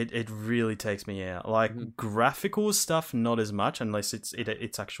 Yeah, it really takes me out. Like Mhm. graphical stuff, not as much unless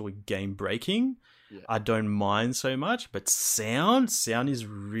it's actually game breaking. Yeah. I don't mind so much, but sound is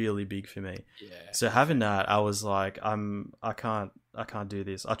really big for me. Yeah. So having that, I was like, I can't do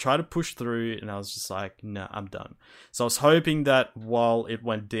this. I tried to push through, and I was just like, no, I'm done. So I was hoping that while it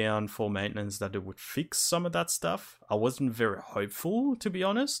went down for maintenance, that it would fix some of that stuff. I wasn't very hopeful, to be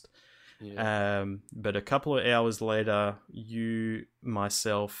honest. Yeah. But a couple of hours later, you,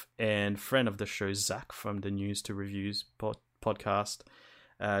 myself, and friend of the show, Zach from the News to Reviews podcast,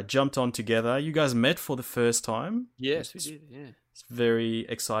 jumped on together. You guys met for the first time. Yes, we did. Yeah. It's very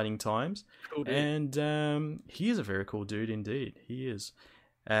exciting times. Cool dude. And he is a very cool dude indeed. He is.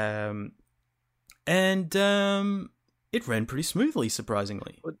 And it ran pretty smoothly,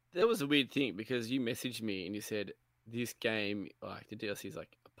 surprisingly. Well, that was a weird thing because you messaged me and you said this game, like the DLC, is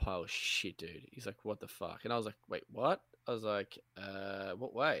like a pile of shit, dude. He's like, what the fuck? And I was like, wait, what? I was like,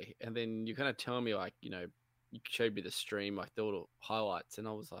 what way? And then you kind of tell me, like, you showed me the stream, like the little highlights, and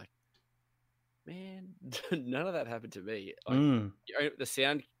I was like, man, none of that happened to me. Like, the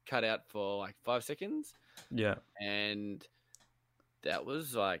sound cut out for like 5 seconds. Yeah. And that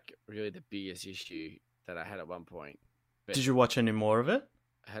was like really the biggest issue that I had at one point. But Did you watch any more of it?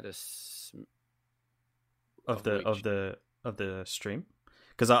 I had Of the stream?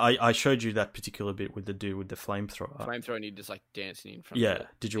 Because I showed you that particular bit with the dude with the flamethrower. flamethrower and you just like dancing in front of Yeah. it.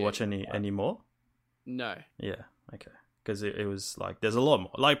 Did you watch any more? No. Yeah. Okay. Because it was like there's a lot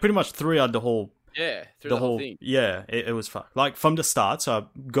more. Like pretty much throughout the whole Yeah, through the whole thing. Yeah, it was fucked. Like from the start, so I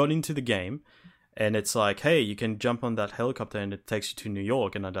got into the game, and it's like, hey, you can jump on that helicopter, and it takes you to New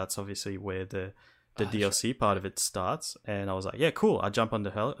York, and that's obviously where the DLC part of it starts. And I was like, yeah, cool. I jump on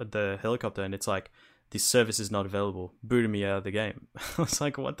the helicopter, and it's like, this service is not available. Booted me out of the game. I was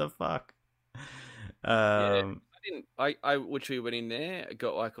like, what the fuck? Yeah, I literally went in there,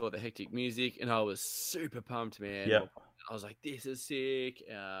 got like all the hectic music, and I was super pumped, man. Yeah. I was like, this is sick.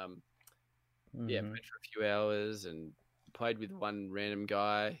 Yeah, Mhm. played for a few hours and played with one random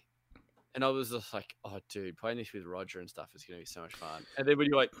guy. And I was just like, oh, dude, playing this with Roger and stuff is going to be so much fun. And then when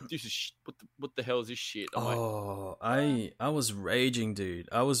you're like, this is what the hell is this shit? I'm like, Oh, I was raging, dude.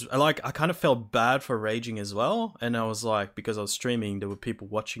 I was like, I kind of felt bad for raging as well. And I was like, because I was streaming, there were people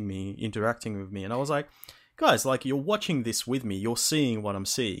watching me, interacting with me. And I was like, guys, like, you're watching this with me. You're seeing what I'm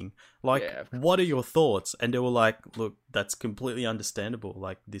seeing. Like, Yeah, of what are your thoughts? And they were like, look, that's completely understandable.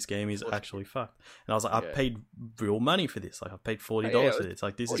 Like, this game is actually fucked. And I was like, I Yeah. paid real money for this. Like, I paid $40 yeah, for this.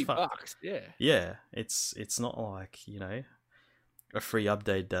 Like, this is fucked. $40, yeah. Yeah, it's not like, a free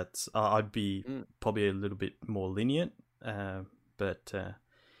update that I'd be probably a little bit more lenient. But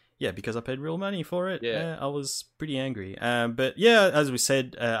yeah, because I paid real money for it, Yeah. I was pretty angry. But yeah, as we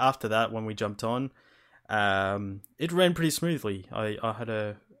said, after that, when we jumped on, it ran pretty smoothly. I had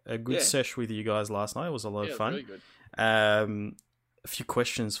a good sesh with you guys last night. It was a lot of fun. Really good. A few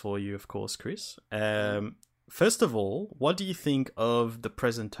questions for you, of course, Chris. First of all, what do you think of the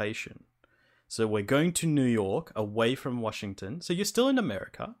presentation? So we're going to New York, away from Washington. So you're still in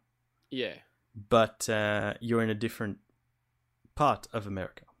America, Yeah. but you're in a different part of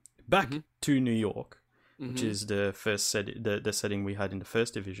America. Back to New York, which is the first the setting we had in the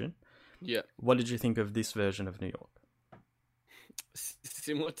first division. Yeah. What did you think of this version of New York?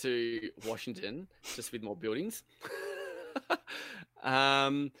 Similar to Washington, just with more buildings.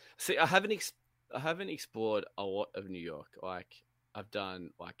 See, I haven't explored a lot of New York. Like, I've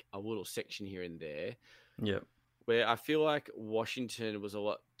done like a little section here and there. Yeah. Where I feel like Washington was a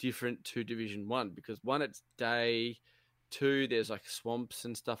lot different to Division 1 because 1, it's day, 2, there's like swamps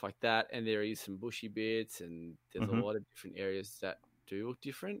and stuff like that, and there is some bushy bits, and there's a lot of different areas that do look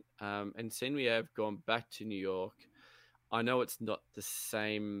different. And seeing we have gone back to New York, I know it's not the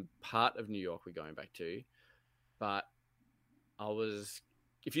same part of New York we're going back to, but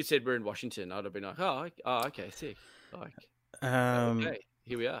if you said we're in Washington, I'd have been like, oh okay, sick. Like, okay,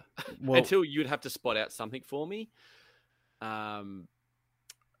 here we are. Well, Until you'd have to spot out something for me.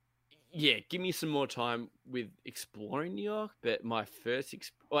 Yeah, give me some more time with exploring New York. But my first,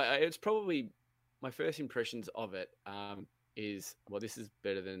 it's probably my first impressions of it is, well, this is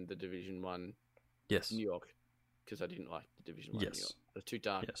better than the Division 1 yes. New York, because I didn't like the Division 1 New York. It was too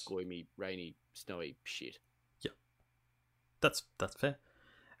dark, gloomy, rainy, snowy shit. Yeah, that's fair.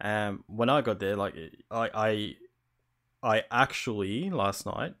 When I got there, like I actually last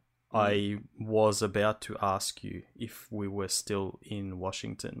night I was about to ask you if we were still in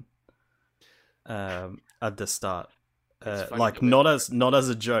Washington. At the start, like not as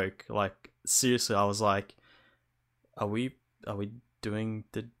a joke. Like seriously, I was like, "Are we doing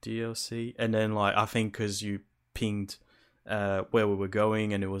the DLC?" And then like I think because you pinged where we were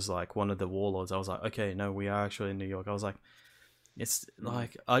going, and it was like one of the warlords. I was like, okay, no, we are actually in New York. I was like, it's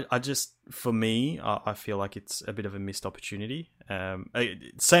like I just, for me, I feel like it's a bit of a missed opportunity.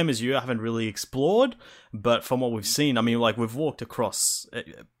 Same as you, I haven't really explored, but from what we've seen, I mean, like we've walked across,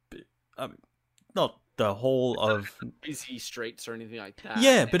 not the whole of busy streets or anything like that.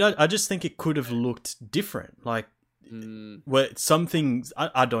 Yeah, but I just think it could have looked different. Like, where some things,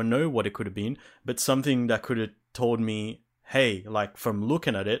 I don't know what it could have been, but something that could have told me, hey, like from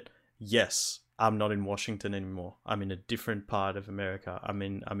looking at it, yes, I'm not in Washington anymore. I'm in a different part of America. I'm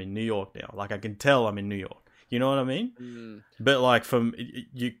in New York now. Like I can tell I'm in New York. You know what I mean? But like from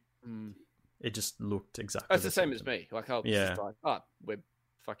you, it just looked exactly. That's the same as me. Like I was Yeah. just like, oh, we're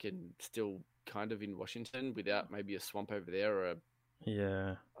fucking still kind of in Washington without maybe a swamp over there or a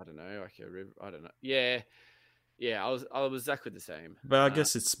Yeah. I don't know, like a river. I don't know. Yeah. I was exactly the same. But I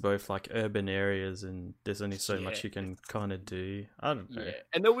guess it's both like urban areas, and there's only so much you can kind of do. I don't know. Yeah,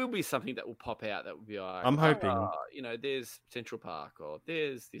 and there will be something that will pop out that will be like, I'm hoping. you know, there's Central Park or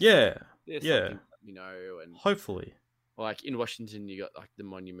there's this. Yeah. There's Yeah. something, you know, and Hopefully. like in Washington, you got like the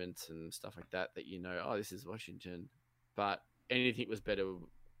monuments and stuff like that you know, oh, this is Washington. But anything was better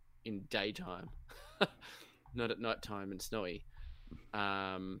in daytime, not at nighttime and snowy.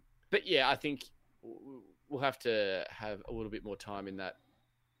 But yeah, I think we'll have to have a little bit more time in that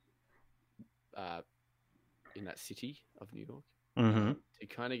city of New York to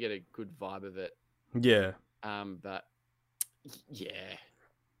kind of get a good vibe of it. Yeah. But yeah.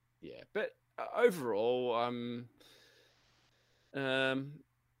 But overall, it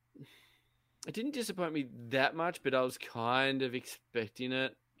didn't disappoint me that much, but I was kind of expecting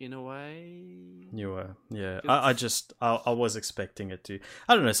it in a way. You were, yeah. I was expecting it to.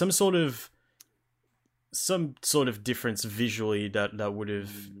 I don't know, some sort of difference visually that would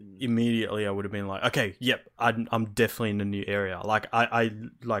have immediately. I would have been like, okay, yep, I'm definitely in a new area. Like I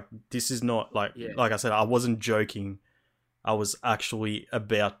like, this is not like like I said, I wasn't joking. I was actually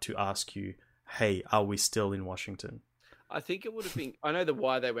about to ask you, hey, are we still in Washington? I think it would have been. I know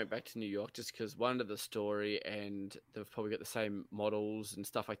why they went back to New York, just because one of the story, and they've probably got the same models and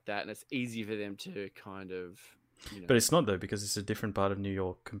stuff like that, and it's easy for them to kind of. You know, but it's not though, because it's a different part of New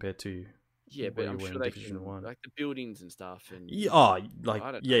York compared to. Yeah, but I'm sure they can, like the buildings and stuff, and like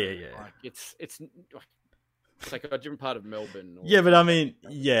yeah. Like it's like a different part of Melbourne. Yeah, but I mean,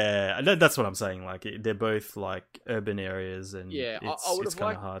 yeah, that's what I'm saying. Like they're both like urban areas, and yeah, it's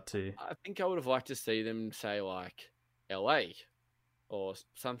kind of hard to. I think I would have liked to see them say like LA or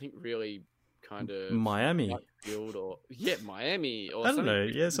something really kind of Miami, field or Miami or I don't know,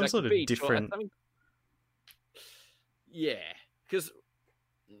 yeah, some sort of different. Yeah, because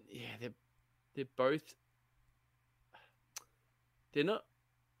they're both. They're not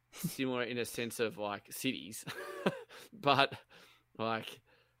similar in a sense of like cities, but like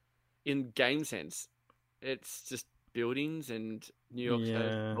in game sense, it's just buildings, and New York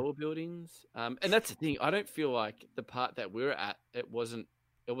has tall buildings. And that's the thing. I don't feel like the part that we're at, it wasn't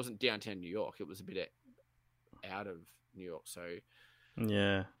downtown New York. It was a bit out of New York. So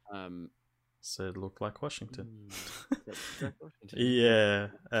yeah. So it looked like Washington. Yeah.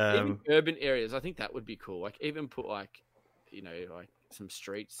 Even urban areas, I think that would be cool. Like even put like, you know, like some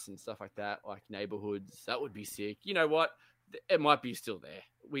streets and stuff like that, like neighborhoods. That would be sick. You know what? It might be still there.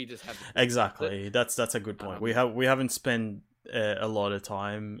 We just have exactly. That's a good point. We haven't spent a lot of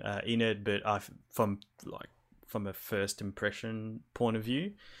time in it, but from a first impression point of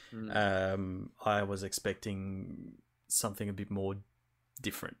view, I was expecting something a bit more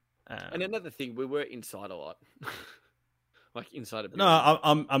different. And another thing, we were inside a lot, like inside a building. No,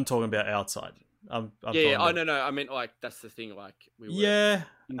 I'm talking about outside. I'm no. I mean, like that's the thing. Like we were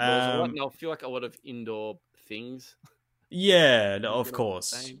indoors a lot, and I feel like a lot of indoor things. Yeah, no, of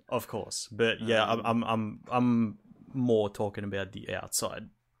course. But yeah, I'm more talking about the outside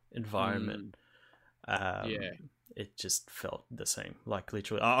environment. It just felt the same. Like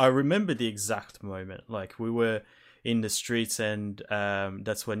literally, I remember the exact moment. Like we were in the streets, and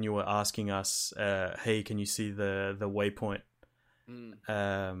that's when you were asking us, "Hey, can you see the waypoint?"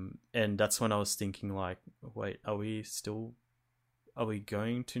 And that's when I was thinking, like, "Wait, are we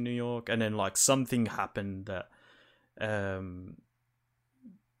going to New York?" And then like something happened that,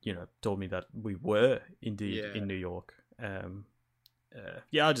 told me that we were indeed in New York. I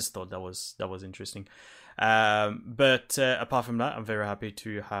just thought that was interesting. But apart from that, I'm very happy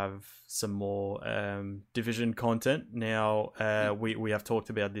to have some more Division content. Now, we have talked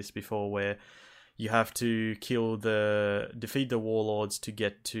about this before, where you have to defeat the warlords to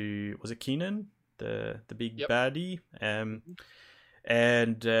get to, was it Keenan, the big baddie?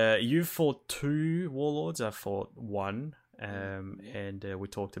 And you fought 2 warlords. I fought 1. And we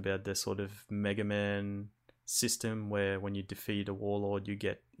talked about the sort of Mega Man system where when you defeat a warlord, you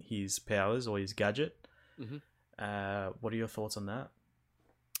get his powers or his gadget. What are your thoughts on that?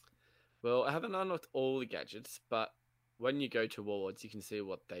 Well, I haven't unlocked all the gadgets, but when you go to warlords, you can see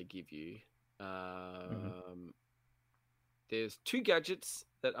what they give you. There's 2 gadgets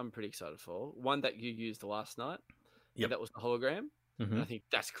that I'm pretty excited for. One that you used last night. Yep. That was the hologram. And I think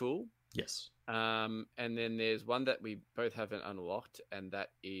that's cool. Yes. And then there's one that we both haven't unlocked, and that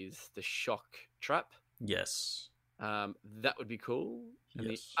is the shock trap. Yes. That would be cool. And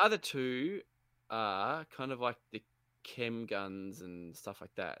Yes. the other 2 are kind of like the chem guns and stuff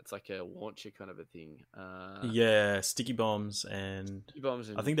like that. It's like a launcher kind of a thing. Yeah, sticky bombs and Sticky bombs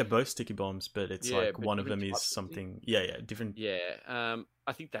and, I think they're both sticky bombs, but it's like but one of them different is types of something. Yeah, different. yeah.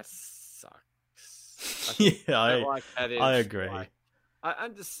 I think that sucks. Yeah, I agree. Like, I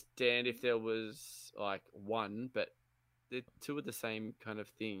understand if there was like one, but the 2 are the same kind of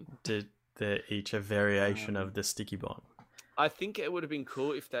thing. They're each a variation of the sticky bomb. I think it would have been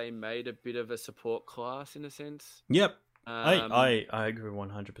cool if they made a bit of a support class in a sense. Yep. I agree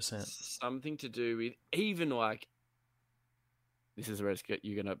 100%. Something to do with even like this is where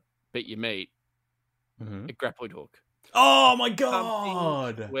you're gonna beat your meat. A grappling hook. Oh my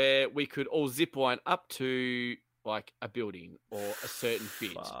god! Something where we could all zip line up to like a building or a certain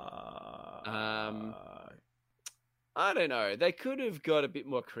bit. I don't know. They could have got a bit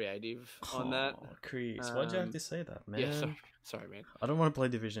more creative on that. Chris, why'd you have to say that, man? Yeah, sorry, man. I don't want to play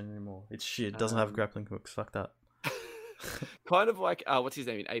Division anymore. It's shit. It doesn't have grappling hooks. Fuck that. Kind of like what's his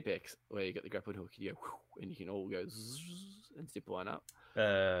name in Apex, where you got the grappling hook, you go, and you can all go and zip line up.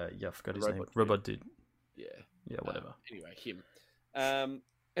 Yeah, I forgot his name. Robot Dude. Yeah, whatever. Anyway, him.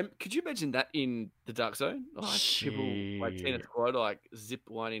 And could you imagine that in the Dark Zone? Like people like Team Squad like zip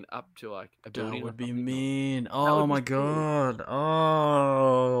lining up to like a building. That would be mean. Oh my god.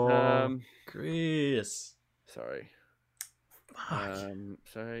 Oh, Chris. Sorry.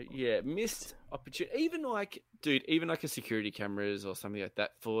 So yeah, missed opportunity. Even like a security cameras or something like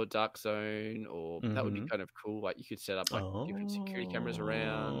that for Dark Zone, or that would be kind of cool. Like you could set up like different security cameras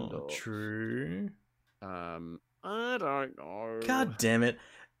around. Or, true. I don't know. God damn it.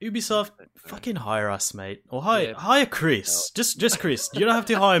 Ubisoft, fucking hire us, mate. Or hire Chris. No. Just Chris. You don't have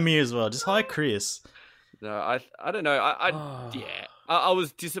to hire me as well. Just hire Chris. No, I don't know. I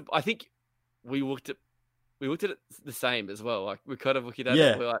was disappointed. I think we looked at it the same as well. Like we kind of looking at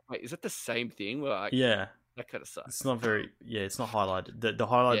it. We're like, wait, is that the same thing? We're like, yeah, that kind of sucks. It's not very. Yeah, it's not highlighted. The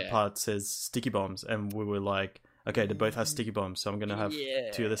highlighted part says sticky bombs, and we were like, okay, they both have sticky bombs, so I'm gonna have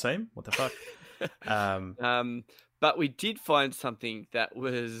 2 of the same. What the fuck? But we did find something that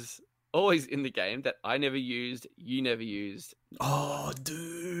was always in the game that I never used, you never used. Oh,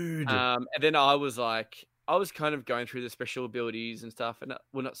 dude. And then I was kind of going through the special abilities and stuff, and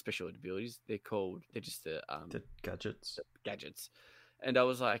not special abilities. They're just the gadgets. Gadgets. And I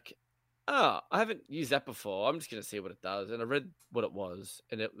was like, I haven't used that before. I'm just going to see what it does. And I read what it was,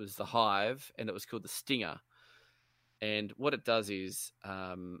 and it was the Hive, and it was called the Stinger. And what it does is,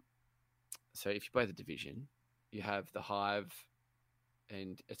 so if you play the Division, you have the Hive,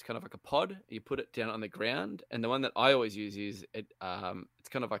 and it's kind of like a pod. You put it down on the ground, and the one that I always use is it's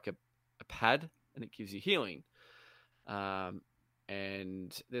kind of like a pad, and it gives you healing. And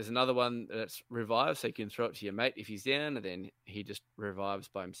there's another one that's revive, so you can throw it to your mate if he's down, and then he just revives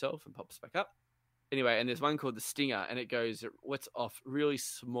by himself and pops back up. Anyway, and there's one called the Stinger, and it lets off really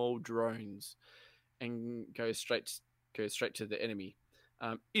small drones and goes straight to the enemy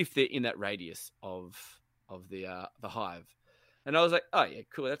if they're in that radius of the Hive. And I was like, oh yeah,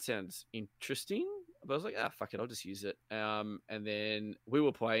 cool, that sounds interesting. But I was like, fuck it, I'll just use it. And then we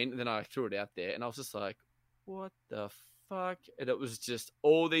were playing, and then I threw it out there, and I was just like, what the fuck? And it was just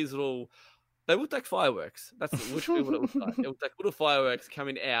all these they looked like fireworks. That's literally what it looked like. It looked like little fireworks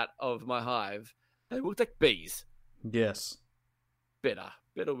coming out of my Hive. They looked like bees. Yes. Better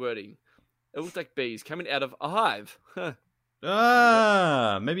wording. It looked like bees coming out of a hive.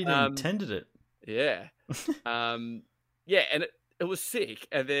 Maybe they intended it. Yeah. Yeah, and it was sick.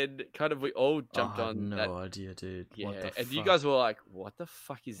 And then kind of we all jumped on. No idea, dude. Yeah, and you guys were like, what the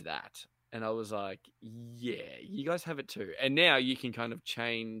fuck is that? And I was like, yeah, you guys have it too. And now you can kind of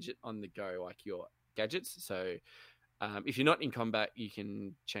change it on the go, like your gadgets. So if you're not in combat, you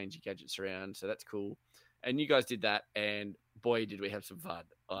can change your gadgets around. So that's cool. And you guys did that, and boy, did we have some fun.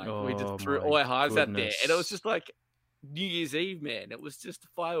 Like we just threw all our hives out there, and it was just like New Year's Eve, man. It was just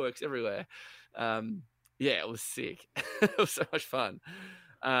fireworks everywhere. Yeah, it was sick. It was so much fun.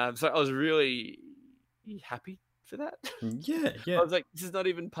 So I was really happy for that? Yeah, I yeah. was like, this is not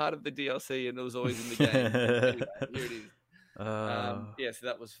even part of the DLC, and it was always in the game. Anyway, here it is. Yeah, so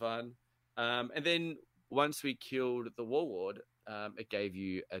that was fun. And then once we killed the Warlord, it gave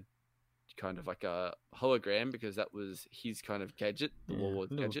you a kind of like a hologram because that was his kind of gadget, the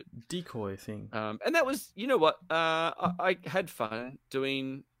Warlord's little gadget. decoy thing. And that was, you know what? I had fun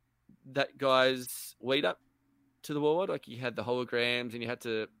doing that guy's lead up to the Warlord. Like you had the holograms, and you had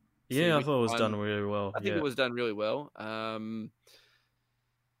to. See Yeah, I which thought it was one. done really well. I think it was done really well.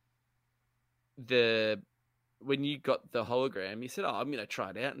 When you got the hologram, you said, "Oh, I'm going to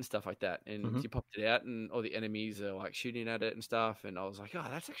try it out and stuff like that." And you popped it out, and all the enemies are like shooting at it and stuff. And I was like, "Oh,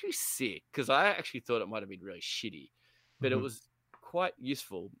 that's actually sick," because I actually thought it might have been really shitty, but it was quite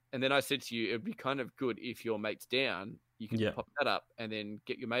useful. And then I said to you, it'd be kind of good if your mate's down, you can pop that up and then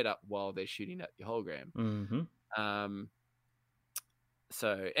get your mate up while they're shooting at your hologram.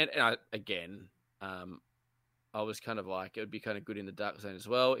 So, and I was kind of like, it would be kind of good in the dark zone as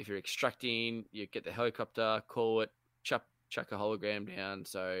well. If you're extracting, you get the helicopter, call it, chuck a hologram down,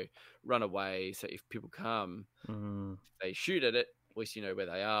 so run away. So if people come, they shoot at it, at least you know where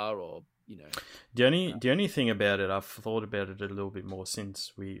they are, or you know. The only thing about it, I've thought about it a little bit more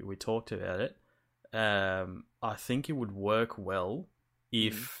since we talked about it. I think it would work well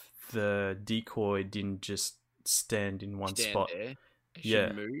if the decoy didn't just stand in one spot. There. It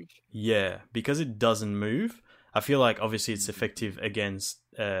shouldn't move. Yeah, because it doesn't move. I feel like obviously it's effective against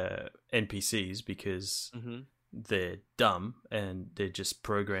NPCs because they're dumb and they're just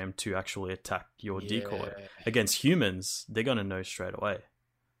programmed to actually attack your decoy. Against humans, they're gonna know straight away.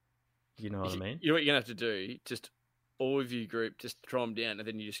 You know what I mean? You know what you're gonna have to do? Just all of you group, just throw them down, and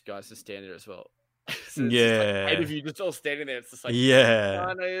then you just guys just stand there as well. So it's just like 8 of you just all standing there. It's just like,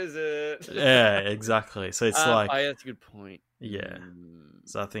 is it? Yeah, exactly. So it's like, that's a good point. Yeah.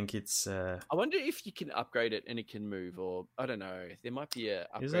 So I think it's. I wonder if you can upgrade it and it can move, or I don't know. There might be a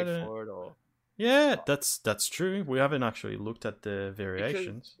upgrade for it, or. Yeah, that's true. We haven't actually looked at the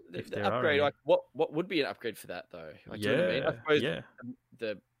variations. If the upgrade, like what would be an upgrade for that though? Like, do you know what I mean? I suppose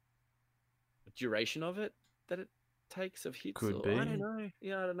the duration of it that it takes of hits could be. I don't know.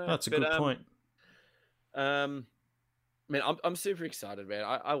 Yeah, I don't know. That's a good point. Man, I'm super excited, man.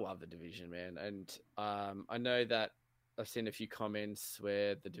 I love the Division, man, and I know that I've seen a few comments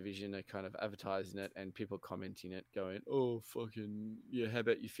where the Division are kind of advertising it, and people commenting it, going, "Oh, fucking yeah, how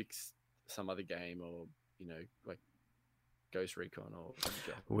about you fix some other game, or you know, like Ghost Recon or."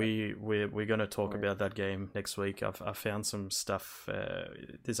 We're going to talk about that game next week. I found some stuff.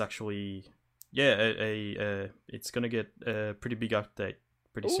 There's actually it's going to get a pretty big update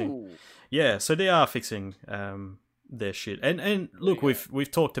pretty soon. Yeah, so they are fixing their shit. And look, we've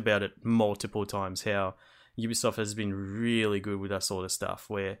talked about it multiple times how Ubisoft has been really good with that sort of stuff,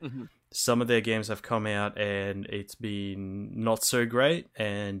 where some of their games have come out and it's been not so great,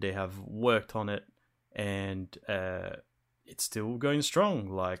 and they have worked on it, and it's still going strong,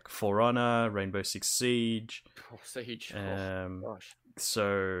 like For Honor, Rainbow Six Siege. Siege. Gosh.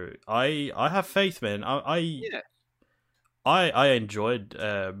 So I have faith, man. I enjoyed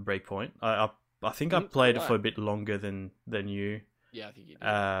Breakpoint. I think I played it for a bit longer than you. Yeah, I think you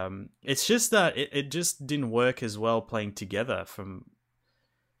did. It's just that it just didn't work as well playing together.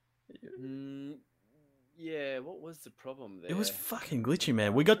 Yeah, what was the problem there? It was fucking glitchy,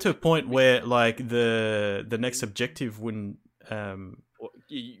 man. We got to a point where like the next objective wouldn't.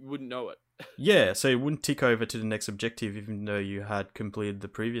 You wouldn't know it. Yeah, so it wouldn't tick over to the next objective even though you had completed the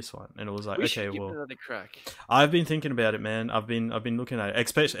previous one, and it was like, we okay, should give well, it another crack. I've been thinking about it, man. I've been looking at it,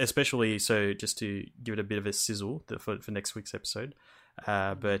 especially so just to give it a bit of a sizzle for next week's episode.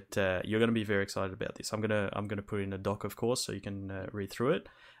 But you're going to be very excited about this. I'm gonna put in a doc, of course, so you can read through it.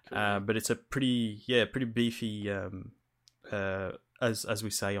 Cool. But it's a pretty beefy, as we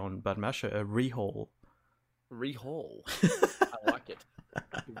say on Bad Masher, a rehaul. Rehaul. I like it.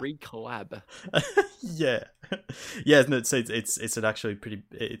 Recollab. Yeah. No, it's actually a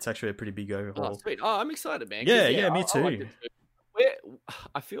pretty big overhaul. Oh, sweet. Oh, I'm excited, man. Yeah, me too. I like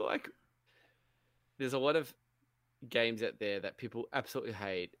I feel like there's a lot of games out there that people absolutely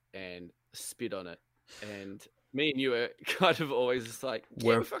hate and spit on it, and me and you are kind of always just like,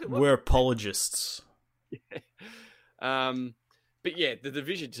 we're apologists. Yeah. But yeah, the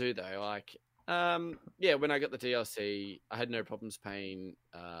Division 2 though, like. When I got the DLC, I had no problems paying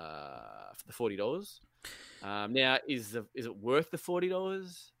for the $40. Now, is it worth the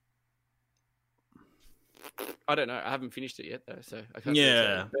 $40? I don't know. I haven't finished it yet, though, so I can't.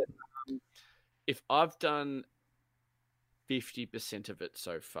 Yeah. But, if I've done 50% of it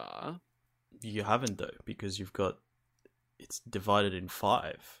so far, you haven't though, because it's divided in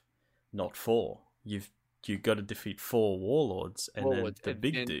 5, not 4. you got to defeat 4 warlords, and Warlords, then the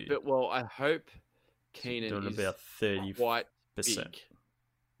big dude. But well, I hope Keenan doing is about 30%. quite big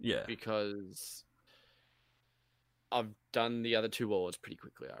Yeah. because I've done the other 2 warlords pretty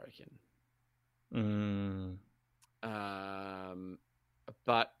quickly, I reckon.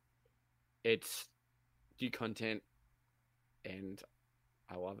 But it's new content, and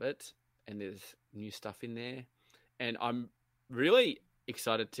I love it. And there's new stuff in there, and I'm really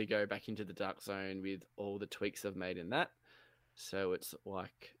excited to go back into the Dark Zone with all the tweaks I've made in that. So it's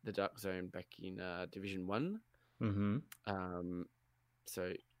like the Dark Zone back in Division 1.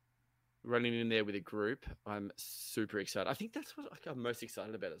 So running in there with a group, I'm super excited. I think that's what I'm most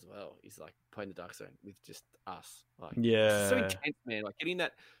excited about as well, is like playing the Dark Zone with just us. Like, it's so intense, man. Like getting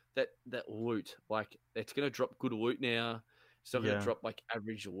that loot. Like, it's gonna drop good loot now. It's not gonna drop like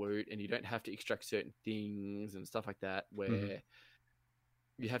average loot, and you don't have to extract certain things and stuff like that, where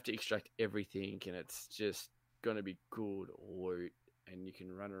you have to extract everything, and it's just gonna be good loot, and you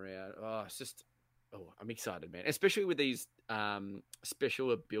can run around. I'm excited, man. Especially with these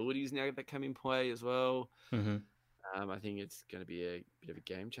special abilities now that come in play as well. I think it's going to be a bit of a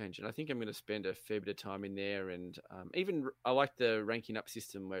game changer. And I think I'm going to spend a fair bit of time in there. And even I like the ranking up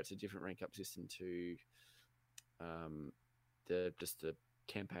system, where it's a different rank up system to the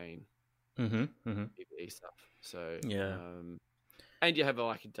campaign PvE stuff. So and you have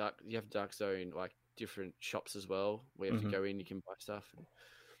Dark Zone, like different shops as well, where you have to go in, you can buy stuff. And,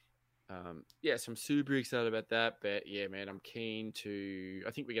 so I'm super excited about that. But yeah, man, I'm keen to.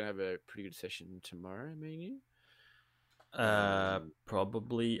 I think we're gonna have a pretty good session tomorrow, me and you.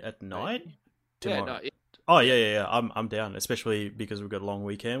 Probably at night. Tomorrow. Yeah, Oh yeah. I'm down, especially because we've got a long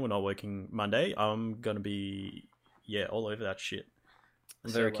weekend. We're not working Monday. I'm gonna be all over that shit.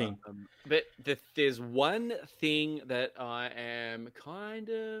 I'm very keen. But there's one thing that I am kind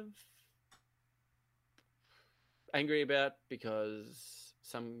of angry about, because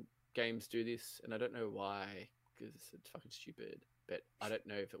some games do this, and I don't know why, because it's fucking stupid. But I don't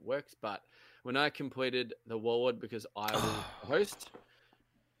know if it works. But when I completed the Warlord, because I was the host,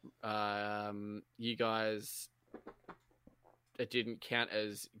 you guys, it didn't count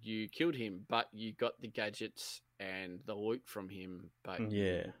as you killed him, but you got the gadgets and the loot from him. But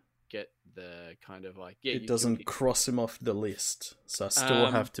you get the kind of like it doesn't cross him off the list, so I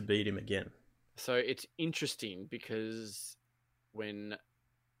still have to beat him again. So it's interesting, because when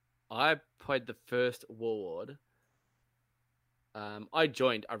I played the first Warlord, I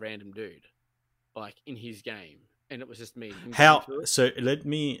joined a random dude, like in his game, and it was just me. How? So let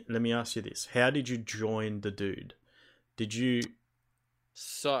me ask you this: how did you join the dude? Did you?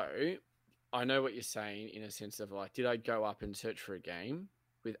 So I know what you're saying, in a sense of like, did I go up and search for a game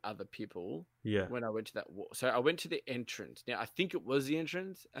with other people? Yeah. When I went to that, so I went to the entrance. Now I think it was the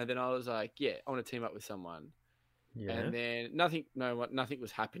entrance, and then I was like, I want to team up with someone. Yeah. And then nothing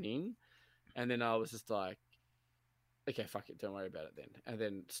was happening, and then I was just like, okay, fuck it, don't worry about it then. And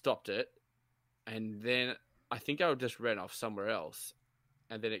then stopped it, and then I think I just ran off somewhere else,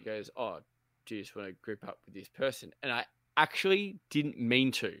 and then it goes, oh, do you just want to group up with this person? And I actually didn't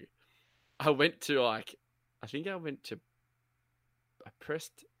mean to. I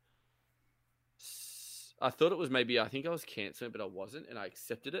thought it was maybe, I think I was canceling, but I wasn't, and I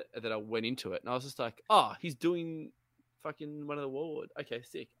accepted it, and then I went into it, and I was just like, he's doing fucking one of the Warlord. Okay,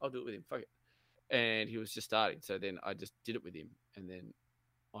 sick. I'll do it with him. Fuck it. And he was just starting, so then I just did it with him, and then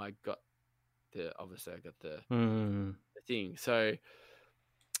I got the thing. So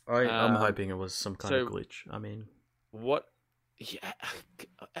I'm hoping it was some kind of glitch. I mean, what? Yeah,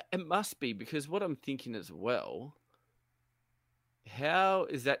 it must be, because what I'm thinking as well, how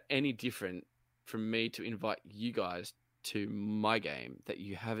is that any different from me to invite you guys to my game that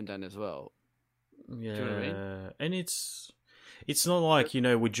you haven't done as well? Yeah, do you know what I mean? And it's not like,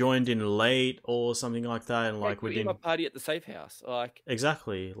 we joined in late or something like that, and like we didn't party at the safe house, like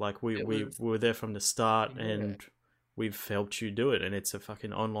exactly, like we were there from the start, and we've helped you do it, and it's a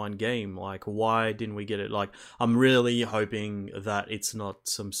fucking online game. Like, why didn't we get it? Like, I'm really hoping that it's not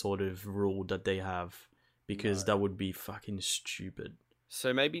some sort of rule that they have, because that would be fucking stupid.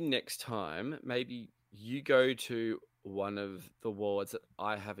 So maybe next time, maybe you go to one of the wards that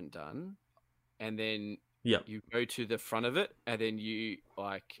I haven't done, and then you go to the front of it, and then you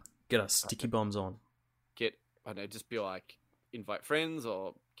like get our sticky bombs on. Just be like, invite friends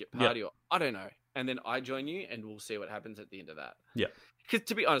or get party or I don't know, and then I join you, and we'll see what happens at the end of that. Yeah, because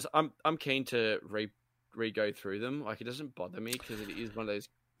to be honest, I'm keen to re-go through them. Like, it doesn't bother me, because it is one of those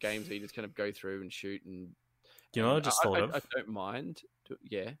games where you just kind of go through and shoot and. I just thought of? I don't mind.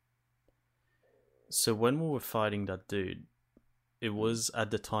 Yeah. So when we were fighting that dude, it was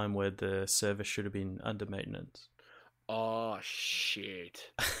at the time where the server should have been under maintenance. Oh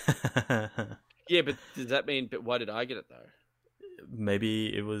shit. Yeah, but does that mean? But why did I get it though?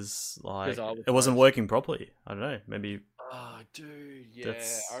 Maybe it was like 'Cause I was it wasn't first. working properly. I don't know. Maybe Oh, dude. Yeah,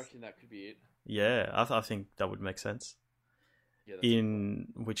 That's- I reckon that could be it. yeah. I think that would make sense. Yeah. That's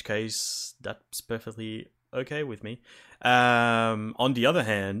In which case, that's perfectly okay with me. On the other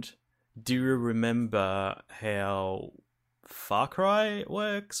hand, do you remember how Far Cry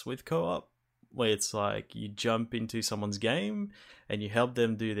works with co-op? Where it's like you jump into someone's game and you help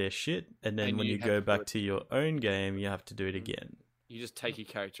them do their shit, and then And when you you have go to do back it. to your own game, you have to do it again. You just take your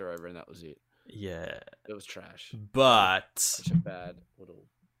character over, and that was it. Yeah, It was trash. but Such a bad little.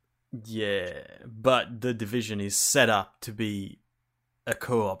 but the Division is set up to be a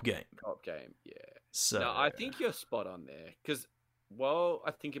co-op game. Co-op game. Yeah. So No, I think you're spot on there. Because, well,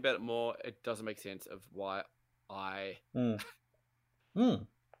 I think about it more, it doesn't make sense of why I. Mm.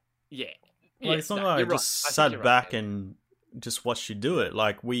 Yeah. Like, it's not no, like I you're right. just I think sat you're right, back man. and just watched you do it.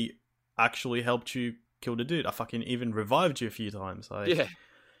 Like, we actually helped you kill the dude. I fucking even revived you a few times. Like, Yeah.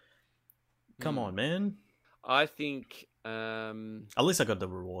 come on, man. I think. At least I got the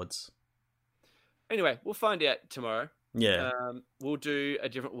rewards. Anyway, we'll find out tomorrow. Yeah, We'll do a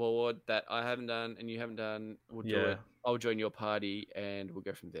different reward that I haven't done and you haven't done. We'll do Yeah. it. I'll join your party and we'll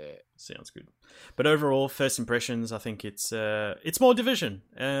go from there. sounds good. But overall, first impressions, I think it's more Division,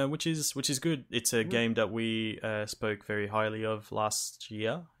 which is good. It's a game that we spoke very highly of last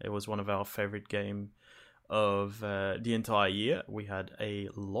year. It was one of our favorite game of the entire year. We had a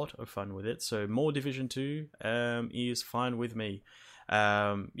lot of fun with it. So more Division 2 is fine with me.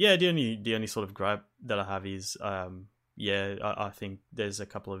 The only sort of gripe that I have is I think there's a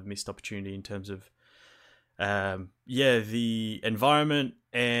couple of missed opportunity in terms of the environment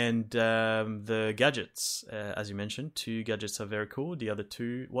and the gadgets. As you mentioned, 2 gadgets are very cool. The other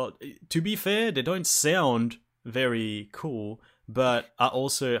 2, well, to be fair, they don't sound very cool, but I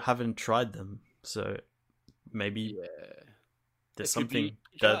also haven't tried them. So maybe Yeah. there's It could be something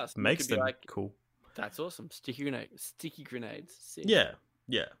that just- it makes could be them like- cool. That's awesome. Sticky grenades. Sick.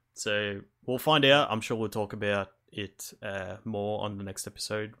 Yeah. So we'll find out. I'm sure we'll talk about it more on the next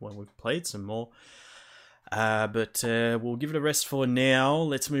episode when we've played some more. But we'll give it a rest for now.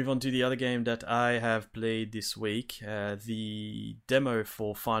 Let's move on to the other game that I have played this week. The demo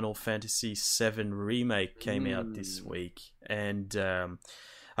for Final Fantasy VII Remake came out this week, and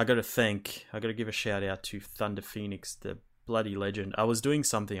I got to give a shout out to Thunder Phoenix, the bloody legend. I was doing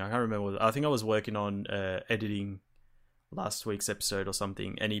something, I can't remember. I think I was working on editing last week's episode or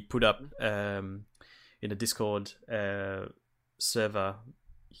something, and he put up in a Discord server.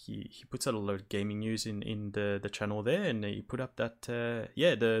 He puts out a lot of gaming news in the channel there, and he put up that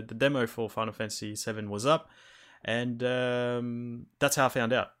the demo for Final Fantasy VII was up, and that's how I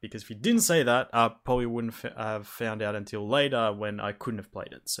found out. Because if he didn't say that, I probably wouldn't have found out until later when I couldn't have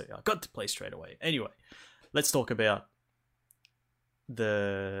played it. So I got to play straight away. Anyway, let's talk about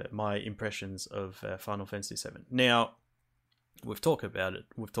my impressions of Final Fantasy VII. Now, we've talked about it.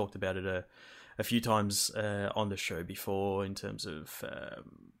 We've talked about it a few times on the show before in terms of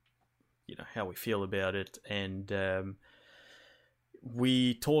how we feel about it, and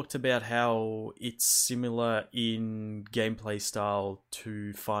we talked about how it's similar in gameplay style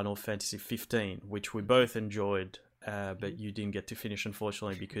to Final Fantasy 15, which we both enjoyed, but you didn't get to finish,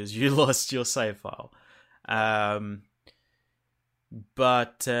 unfortunately, because you lost your save file.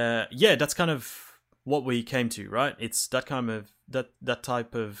 That's kind of what we came to, right? It's that kind of that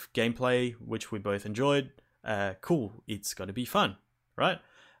type of gameplay which we both enjoyed. Cool, it's got to be fun, right?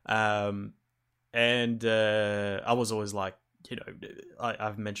 I was always like,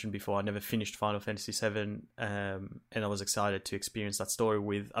 I've mentioned before, I never finished Final Fantasy VII, and I was excited to experience that story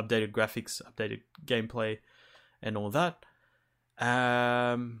with updated graphics, updated gameplay, and all that.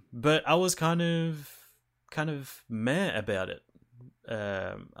 But I was kind of meh about it.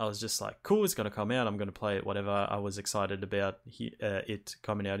 I was just like, cool, it's going to come out, I'm going to play it, whatever. I was excited about it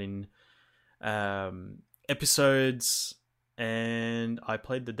coming out in episodes, and I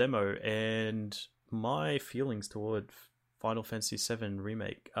played the demo, and my feelings toward Final Fantasy VII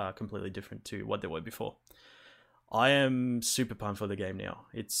Remake are completely different to what they were before. I am super pumped for the game now.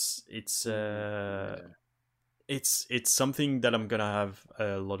 It's something that I'm going to have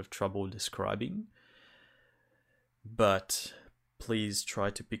a lot of trouble describing, but please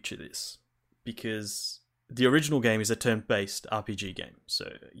try to picture this, because the original game is a turn-based RPG game. So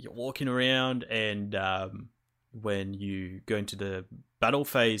you're walking around, and when you go into the battle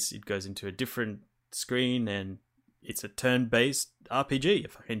phase, it goes into a different screen, and it's a turn-based RPG, a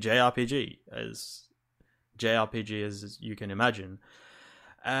fucking JRPG, as JRPG as you can imagine.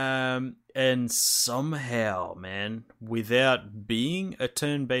 And somehow, man, without being a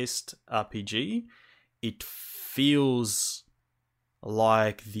turn-based RPG, it feels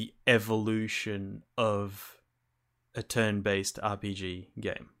like the evolution of a turn-based RPG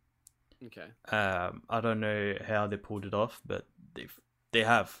game. Okay. I don't know how they pulled it off, but they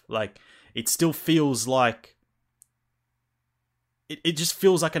have. Like, it still feels like it just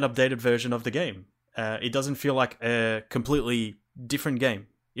feels like an updated version of the game. It doesn't feel like a completely different game,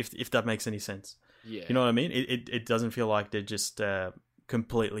 if that makes any sense. Yeah. You know what I mean? It doesn't feel like they just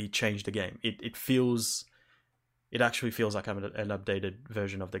completely changed the game. It actually feels like an updated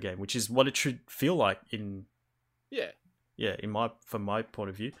version of the game, which is what it should feel like from my point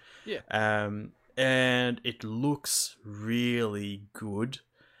of view. Yeah. And it looks really good.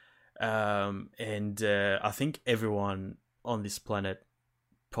 And I think everyone on this planet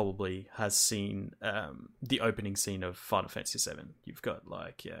probably has seen the opening scene of Final Fantasy VII. You've got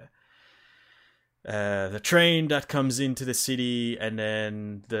like the train that comes into the city, and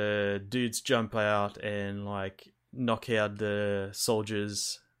then the dudes jump out and like knock out the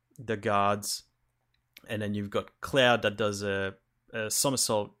soldiers, the guards, and then you've got Cloud that does a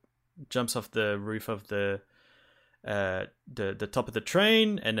somersault, jumps off the roof of the top of the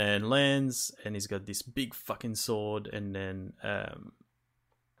train, and then lands, and he's got this big fucking sword, and then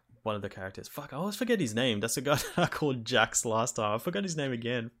one of the characters, fuck, I always forget his name. That's the guy that I called Jax last time. I forgot his name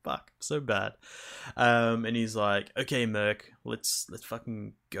again. Fuck, so bad. And he's like, okay, Merc, let's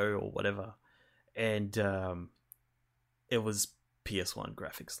fucking go or whatever. And it was PS1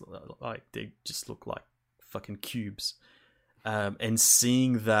 graphics. Like, they just look like fucking cubes. And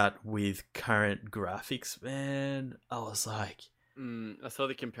seeing that with current graphics, man, I was like, I saw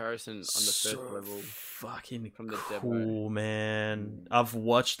the comparison on the first level. Fucking from the cool, man. I've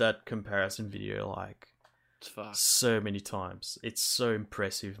watched that comparison video like so many times. It's so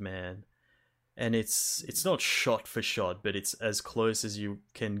impressive, man. And it's not shot for shot, but it's as close as you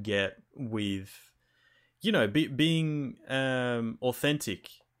can get with, you know, being authentic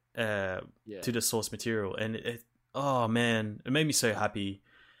to the source material. And oh man, it made me so happy.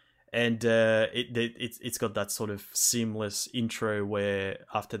 And it's got that sort of seamless intro where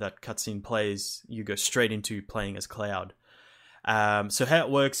after that cutscene plays, you go straight into playing as Cloud. So how it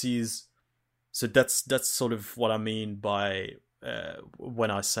works is, so that's sort of what I mean by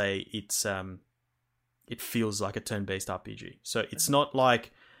when I say it feels like a turn-based RPG. So it's not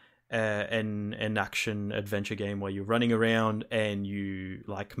like an action adventure game where you're running around and you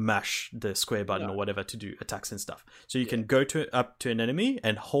like mash the square button or whatever to do attacks and stuff. So you can go up to an enemy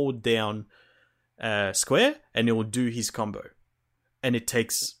and hold down square, and it will do his combo, and it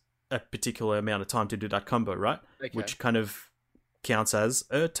takes a particular amount of time to do that combo, right? Okay. Which kind of counts as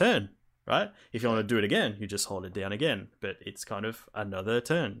a turn, right? If you want to do it again, you just hold it down again, but it's kind of another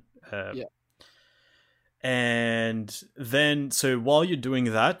turn. And then, so while you're doing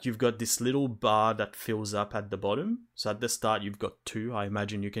that, you've got this little bar that fills up at the bottom. So at the start, you've got 2. I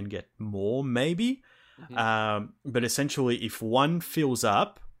imagine you can get more, maybe. Mm-hmm. But essentially, if one fills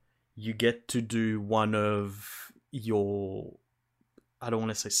up, you get to do one of your, I don't want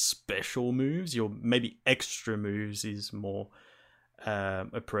to say special moves, your maybe extra moves is more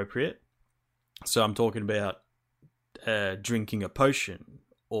appropriate. So I'm talking about drinking a potion,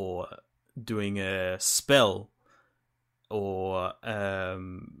 or doing a spell, or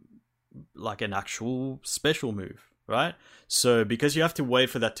like an actual special move, right? So because you have to wait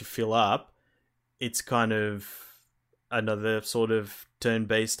for that to fill up, it's kind of another sort of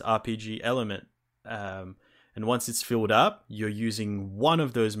turn-based RPG element. And once it's filled up, you're using one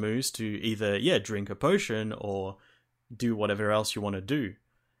of those moves to either drink a potion or do whatever else you want to do.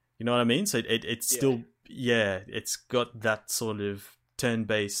 You know what I mean? So it's still it's got that sort of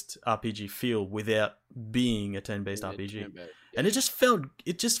turn-based RPG feel without being a turn-based RPG. And it just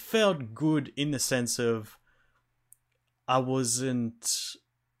felt good in the sense of I wasn't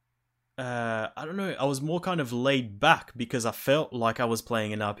I don't know, I was more kind of laid back because I felt like I was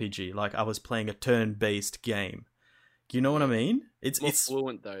playing an RPG, like I was playing a turn-based game. You know what I mean? It's more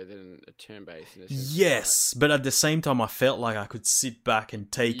fluent though than a turn-based. Yes, but at the same time, I felt like I could sit back and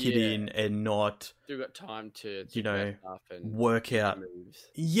take it in and not. You've got time to work out moves.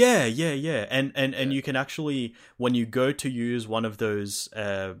 Yeah. And you can actually, when you go to use one of those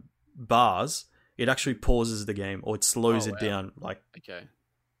bars, it actually pauses the game, or it slows it down. Like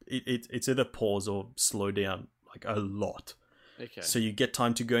it's either pause or slow down like a lot. Okay. So you get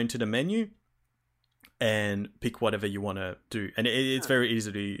time to go into the menu and pick whatever you want to do. And it's very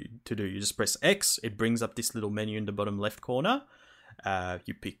easy to do. You just press X, it brings up this little menu in the bottom left corner.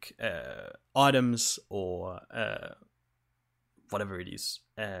 You pick items or whatever it is,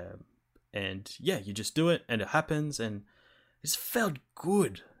 and yeah, you just do it, and it happens, and it just felt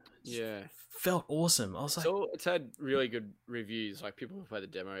good. Yeah. Felt awesome. I was like, So it's had really good reviews. Like people who play the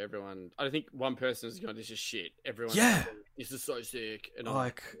demo, everyone. I don't think one person has gone, "This is shit." Everyone, Yeah. This is so sick. And I'm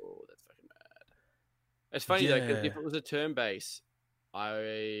like, oh, that's fucking mad. It's funny though, because if yeah. it was a turn base,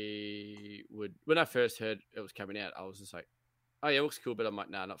 I would. When I first heard it was coming out, I was just like, "Oh yeah, it looks cool," but I'm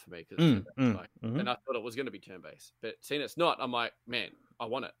like, "Nah, not for me." Because like, and I thought it was going to be turn based, but seeing it's not, I'm like, "Man, I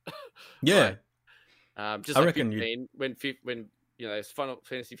want it." Yeah. Just I like reckon 15, when you know, it's Final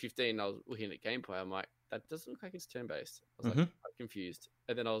Fantasy 15. I was looking at gameplay. I'm like, that doesn't look like it's turn based. I was like, I'm confused.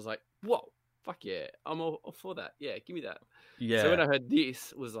 And then I was like, whoa, fuck yeah, I'm all for that. Yeah, give me that. Yeah. So when I heard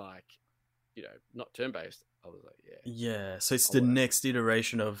this was like, you know, not turn based, I was like, yeah. Yeah. So it's the next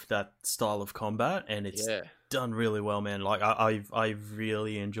iteration of that style of combat, and it's done really well, man. Like I've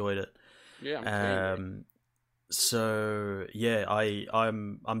really enjoyed it. Yeah, I'm keen. So yeah,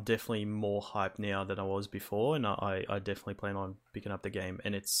 I'm definitely more hyped now than I was before, and I definitely plan on picking up the game.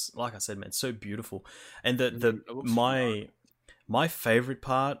 And it's like I said, man, it's so beautiful. And my favorite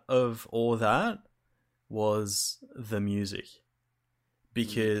part of all that was the music,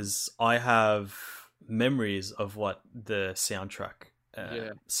 because I have memories of what the soundtrack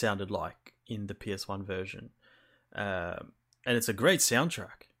sounded like in the PS1 version, and it's a great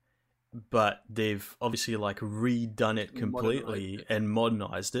soundtrack. But they've obviously like redone it completely and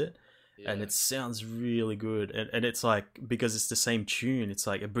modernized it, and it sounds really good. And it's like, because it's the same tune, it's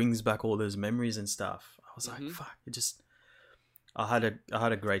like it brings back all those memories and stuff. I was like, fuck, I had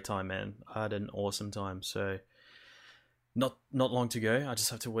a great time, man. I had an awesome time. So not long to go. I just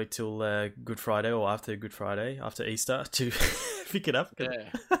have to wait till Good Friday, or after Good Friday, after Easter, to pick it up. Yeah.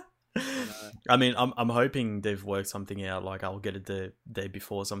 I mean, I'm hoping they've worked something out. Like I'll get it the day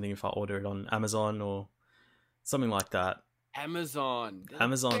before something if I order it on Amazon or something like that. Amazon,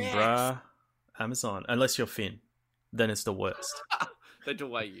 bruh. Amazon. Unless you're Finn, then it's the worst. They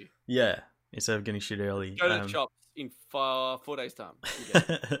delay you. Yeah, instead of getting shit early. Go to the shops in 4 days' time.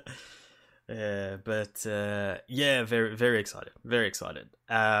 Yeah, but yeah, very very excited. Very excited.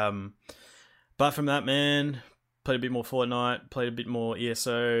 But from that, man, played a bit more Fortnite, played a bit more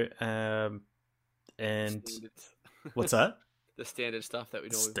ESO, and what's that? The standard stuff that we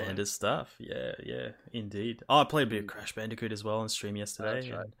normally play. Standard stuff, yeah, indeed. Oh, I played a bit of Crash Bandicoot as well on stream yesterday. That's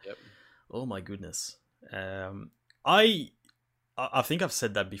right. Yep. Oh my goodness. I think I've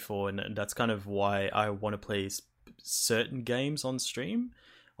said that before, and that's kind of why I want to play certain games on stream.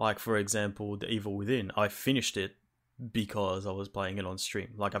 Like, for example, The Evil Within. I finished it because I was playing it on stream.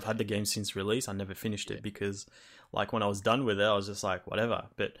 Like, I've had the game since release. I never finished it because, like, when I was done with it, I was just like, whatever.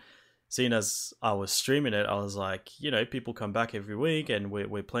 But seeing as I was streaming it, I was like, you know, people come back every week and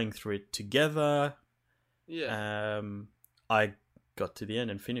we're playing through it together. Yeah. I got to the end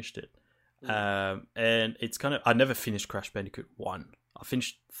and finished it. And it's kind of, I never finished Crash Bandicoot 1. I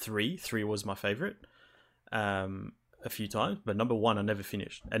finished 3. 3 was my favorite a few times, but number 1 I never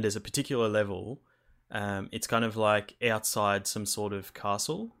finished. And there's a particular level, it's kind of like outside some sort of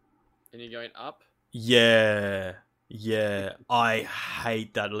castle. And you're going up? Yeah. I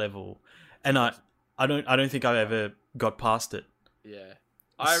hate that level. And I don't think I ever got past it. Yeah.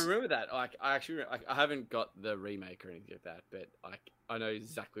 I remember that. Like, I haven't got the remake or anything like that, but like, I know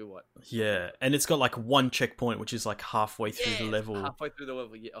exactly what. Yeah, and it's got like one checkpoint, which is like halfway through the level. Halfway through the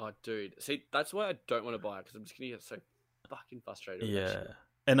level. Yeah. Oh, dude. See, that's why I don't want to buy it, because I'm just gonna get so fucking frustrated. Yeah,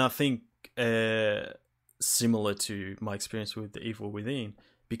 and I think similar to my experience with The Evil Within,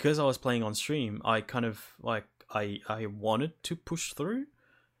 because I was playing on stream, I kind of like I wanted to push through.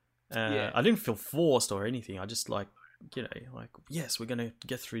 I didn't feel forced or anything. I just like, you know, like, yes, we're gonna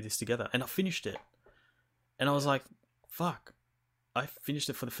get through this together, and I finished it, and I was like, fuck, I finished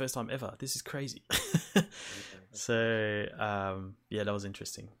it for the first time ever. This is crazy. So yeah, that was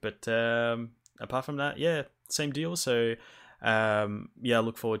interesting. But apart from that, yeah, same deal. So yeah, I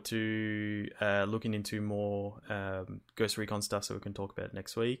look forward to looking into more Ghost Recon stuff, so we can talk about it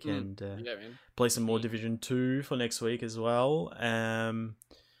next week, and play some more Division 2 for next week as well.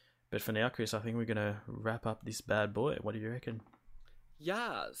 But for now, Chris, I think we're going to wrap up this bad boy. What do you reckon?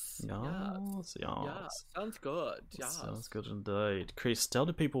 Yes. Sounds good. Yes. Sounds good indeed. Chris, tell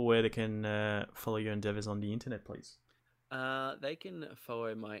the people where they can follow your endeavours on the internet, please. They can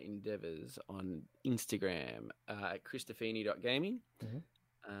follow my endeavours on Instagram at christofini.gaming.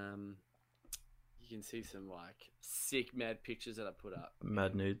 You can see some like sick mad pictures that I put up.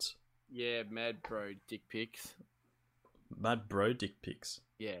 Mad nudes. Yeah, mad bro dick pics. Mad bro dick pics.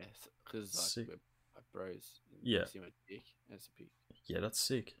 Yeah, because like we're bros. Yeah. See my dick as a pic. Yeah, that's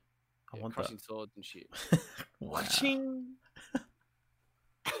sick. I want crushing swords and shit. that. Wow. Watching.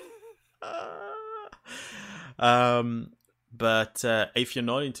 But if you're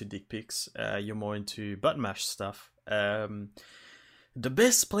not into dick pics, you're more into button mash stuff. The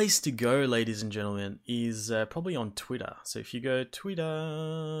best place to go, ladies and gentlemen, is probably on Twitter. So if you go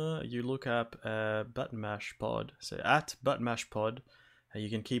Twitter, you look up Button Mash Pod. So at Button Mash Pod, you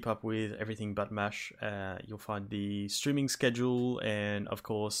can keep up with everything Button Mash. You'll find the streaming schedule and, of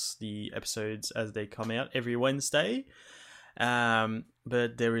course, the episodes as they come out every Wednesday.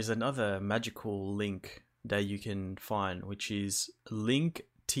 But there is another magical link that you can find, which is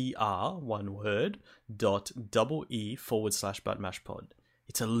linktr, one word, .ee/buttonmashpod.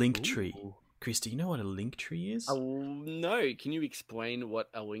 It's a link tree. Chris, do you know what a link tree is? No. Can you explain what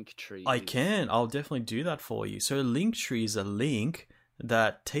a link tree is? I can. I'll definitely do that for you. So a link tree is a link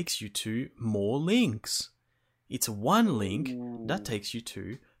that takes you to more links. It's one link that takes you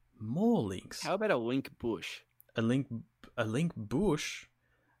to more links. How about a link bush? A link bush.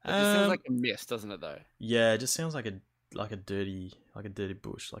 It just sounds like a mess, doesn't it? Though. Yeah, it just sounds like a dirty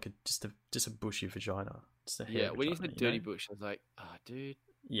bush, just a bushy vagina. Just a hair when you vagina, said dirty bush, I was like, dude.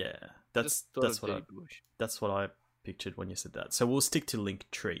 Yeah, that's what I pictured when you said that. So we'll stick to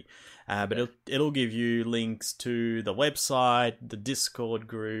Linktree, but it'll give you links to the website, the Discord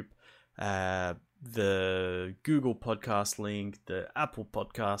group, the Google Podcast link, the Apple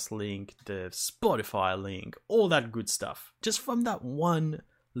Podcast link, the Spotify link, all that good stuff. Just from that one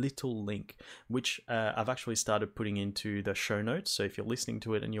little link, which I've actually started putting into the show notes. So if you're listening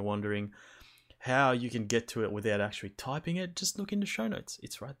to it and you're wondering how you can get to it without actually typing it, just look in the show notes.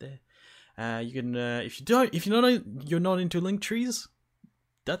 It's right there. You can if you're not into link trees,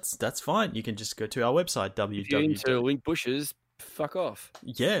 that's fine. You can just go to our website If you're into link bushes, fuck off.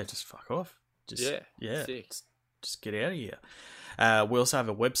 Yeah, just fuck off. Just get out of here. We also have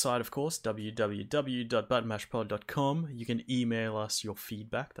a website, of course, www.buttonmashpod.com. You can email us your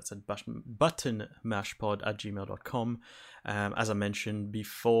feedback. That's at buttonmashpod@gmail.com. As I mentioned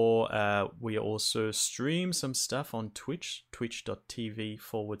before, we also stream some stuff on Twitch,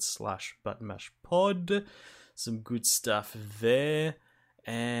 twitch.tv/buttonmashpod. Some good stuff there.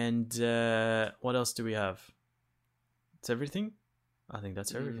 And what else do we have? It's everything? I think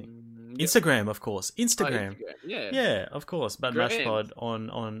that's everything. Yep. Instagram, of course. Instagram. Yeah, of course. Button Mash Pod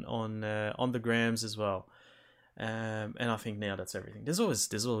on the grams as well. And I think now that's everything. There's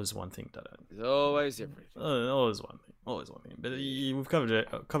always one thing that there's always everything. Always one thing. But we've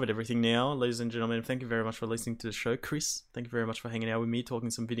covered everything now, ladies and gentlemen. Thank you very much for listening to the show, Chris. Thank you very much for hanging out with me, talking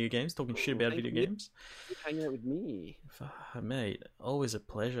some video games, talking shit about video games. Hanging out with me, mate. Always a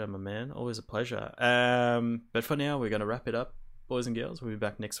pleasure, my man. Always a pleasure. But for now, we're gonna wrap it up. Boys and girls, we'll be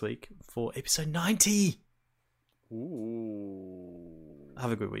back next week for episode 90. Ooh.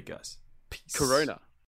 Have a good week, guys. Peace. Corona.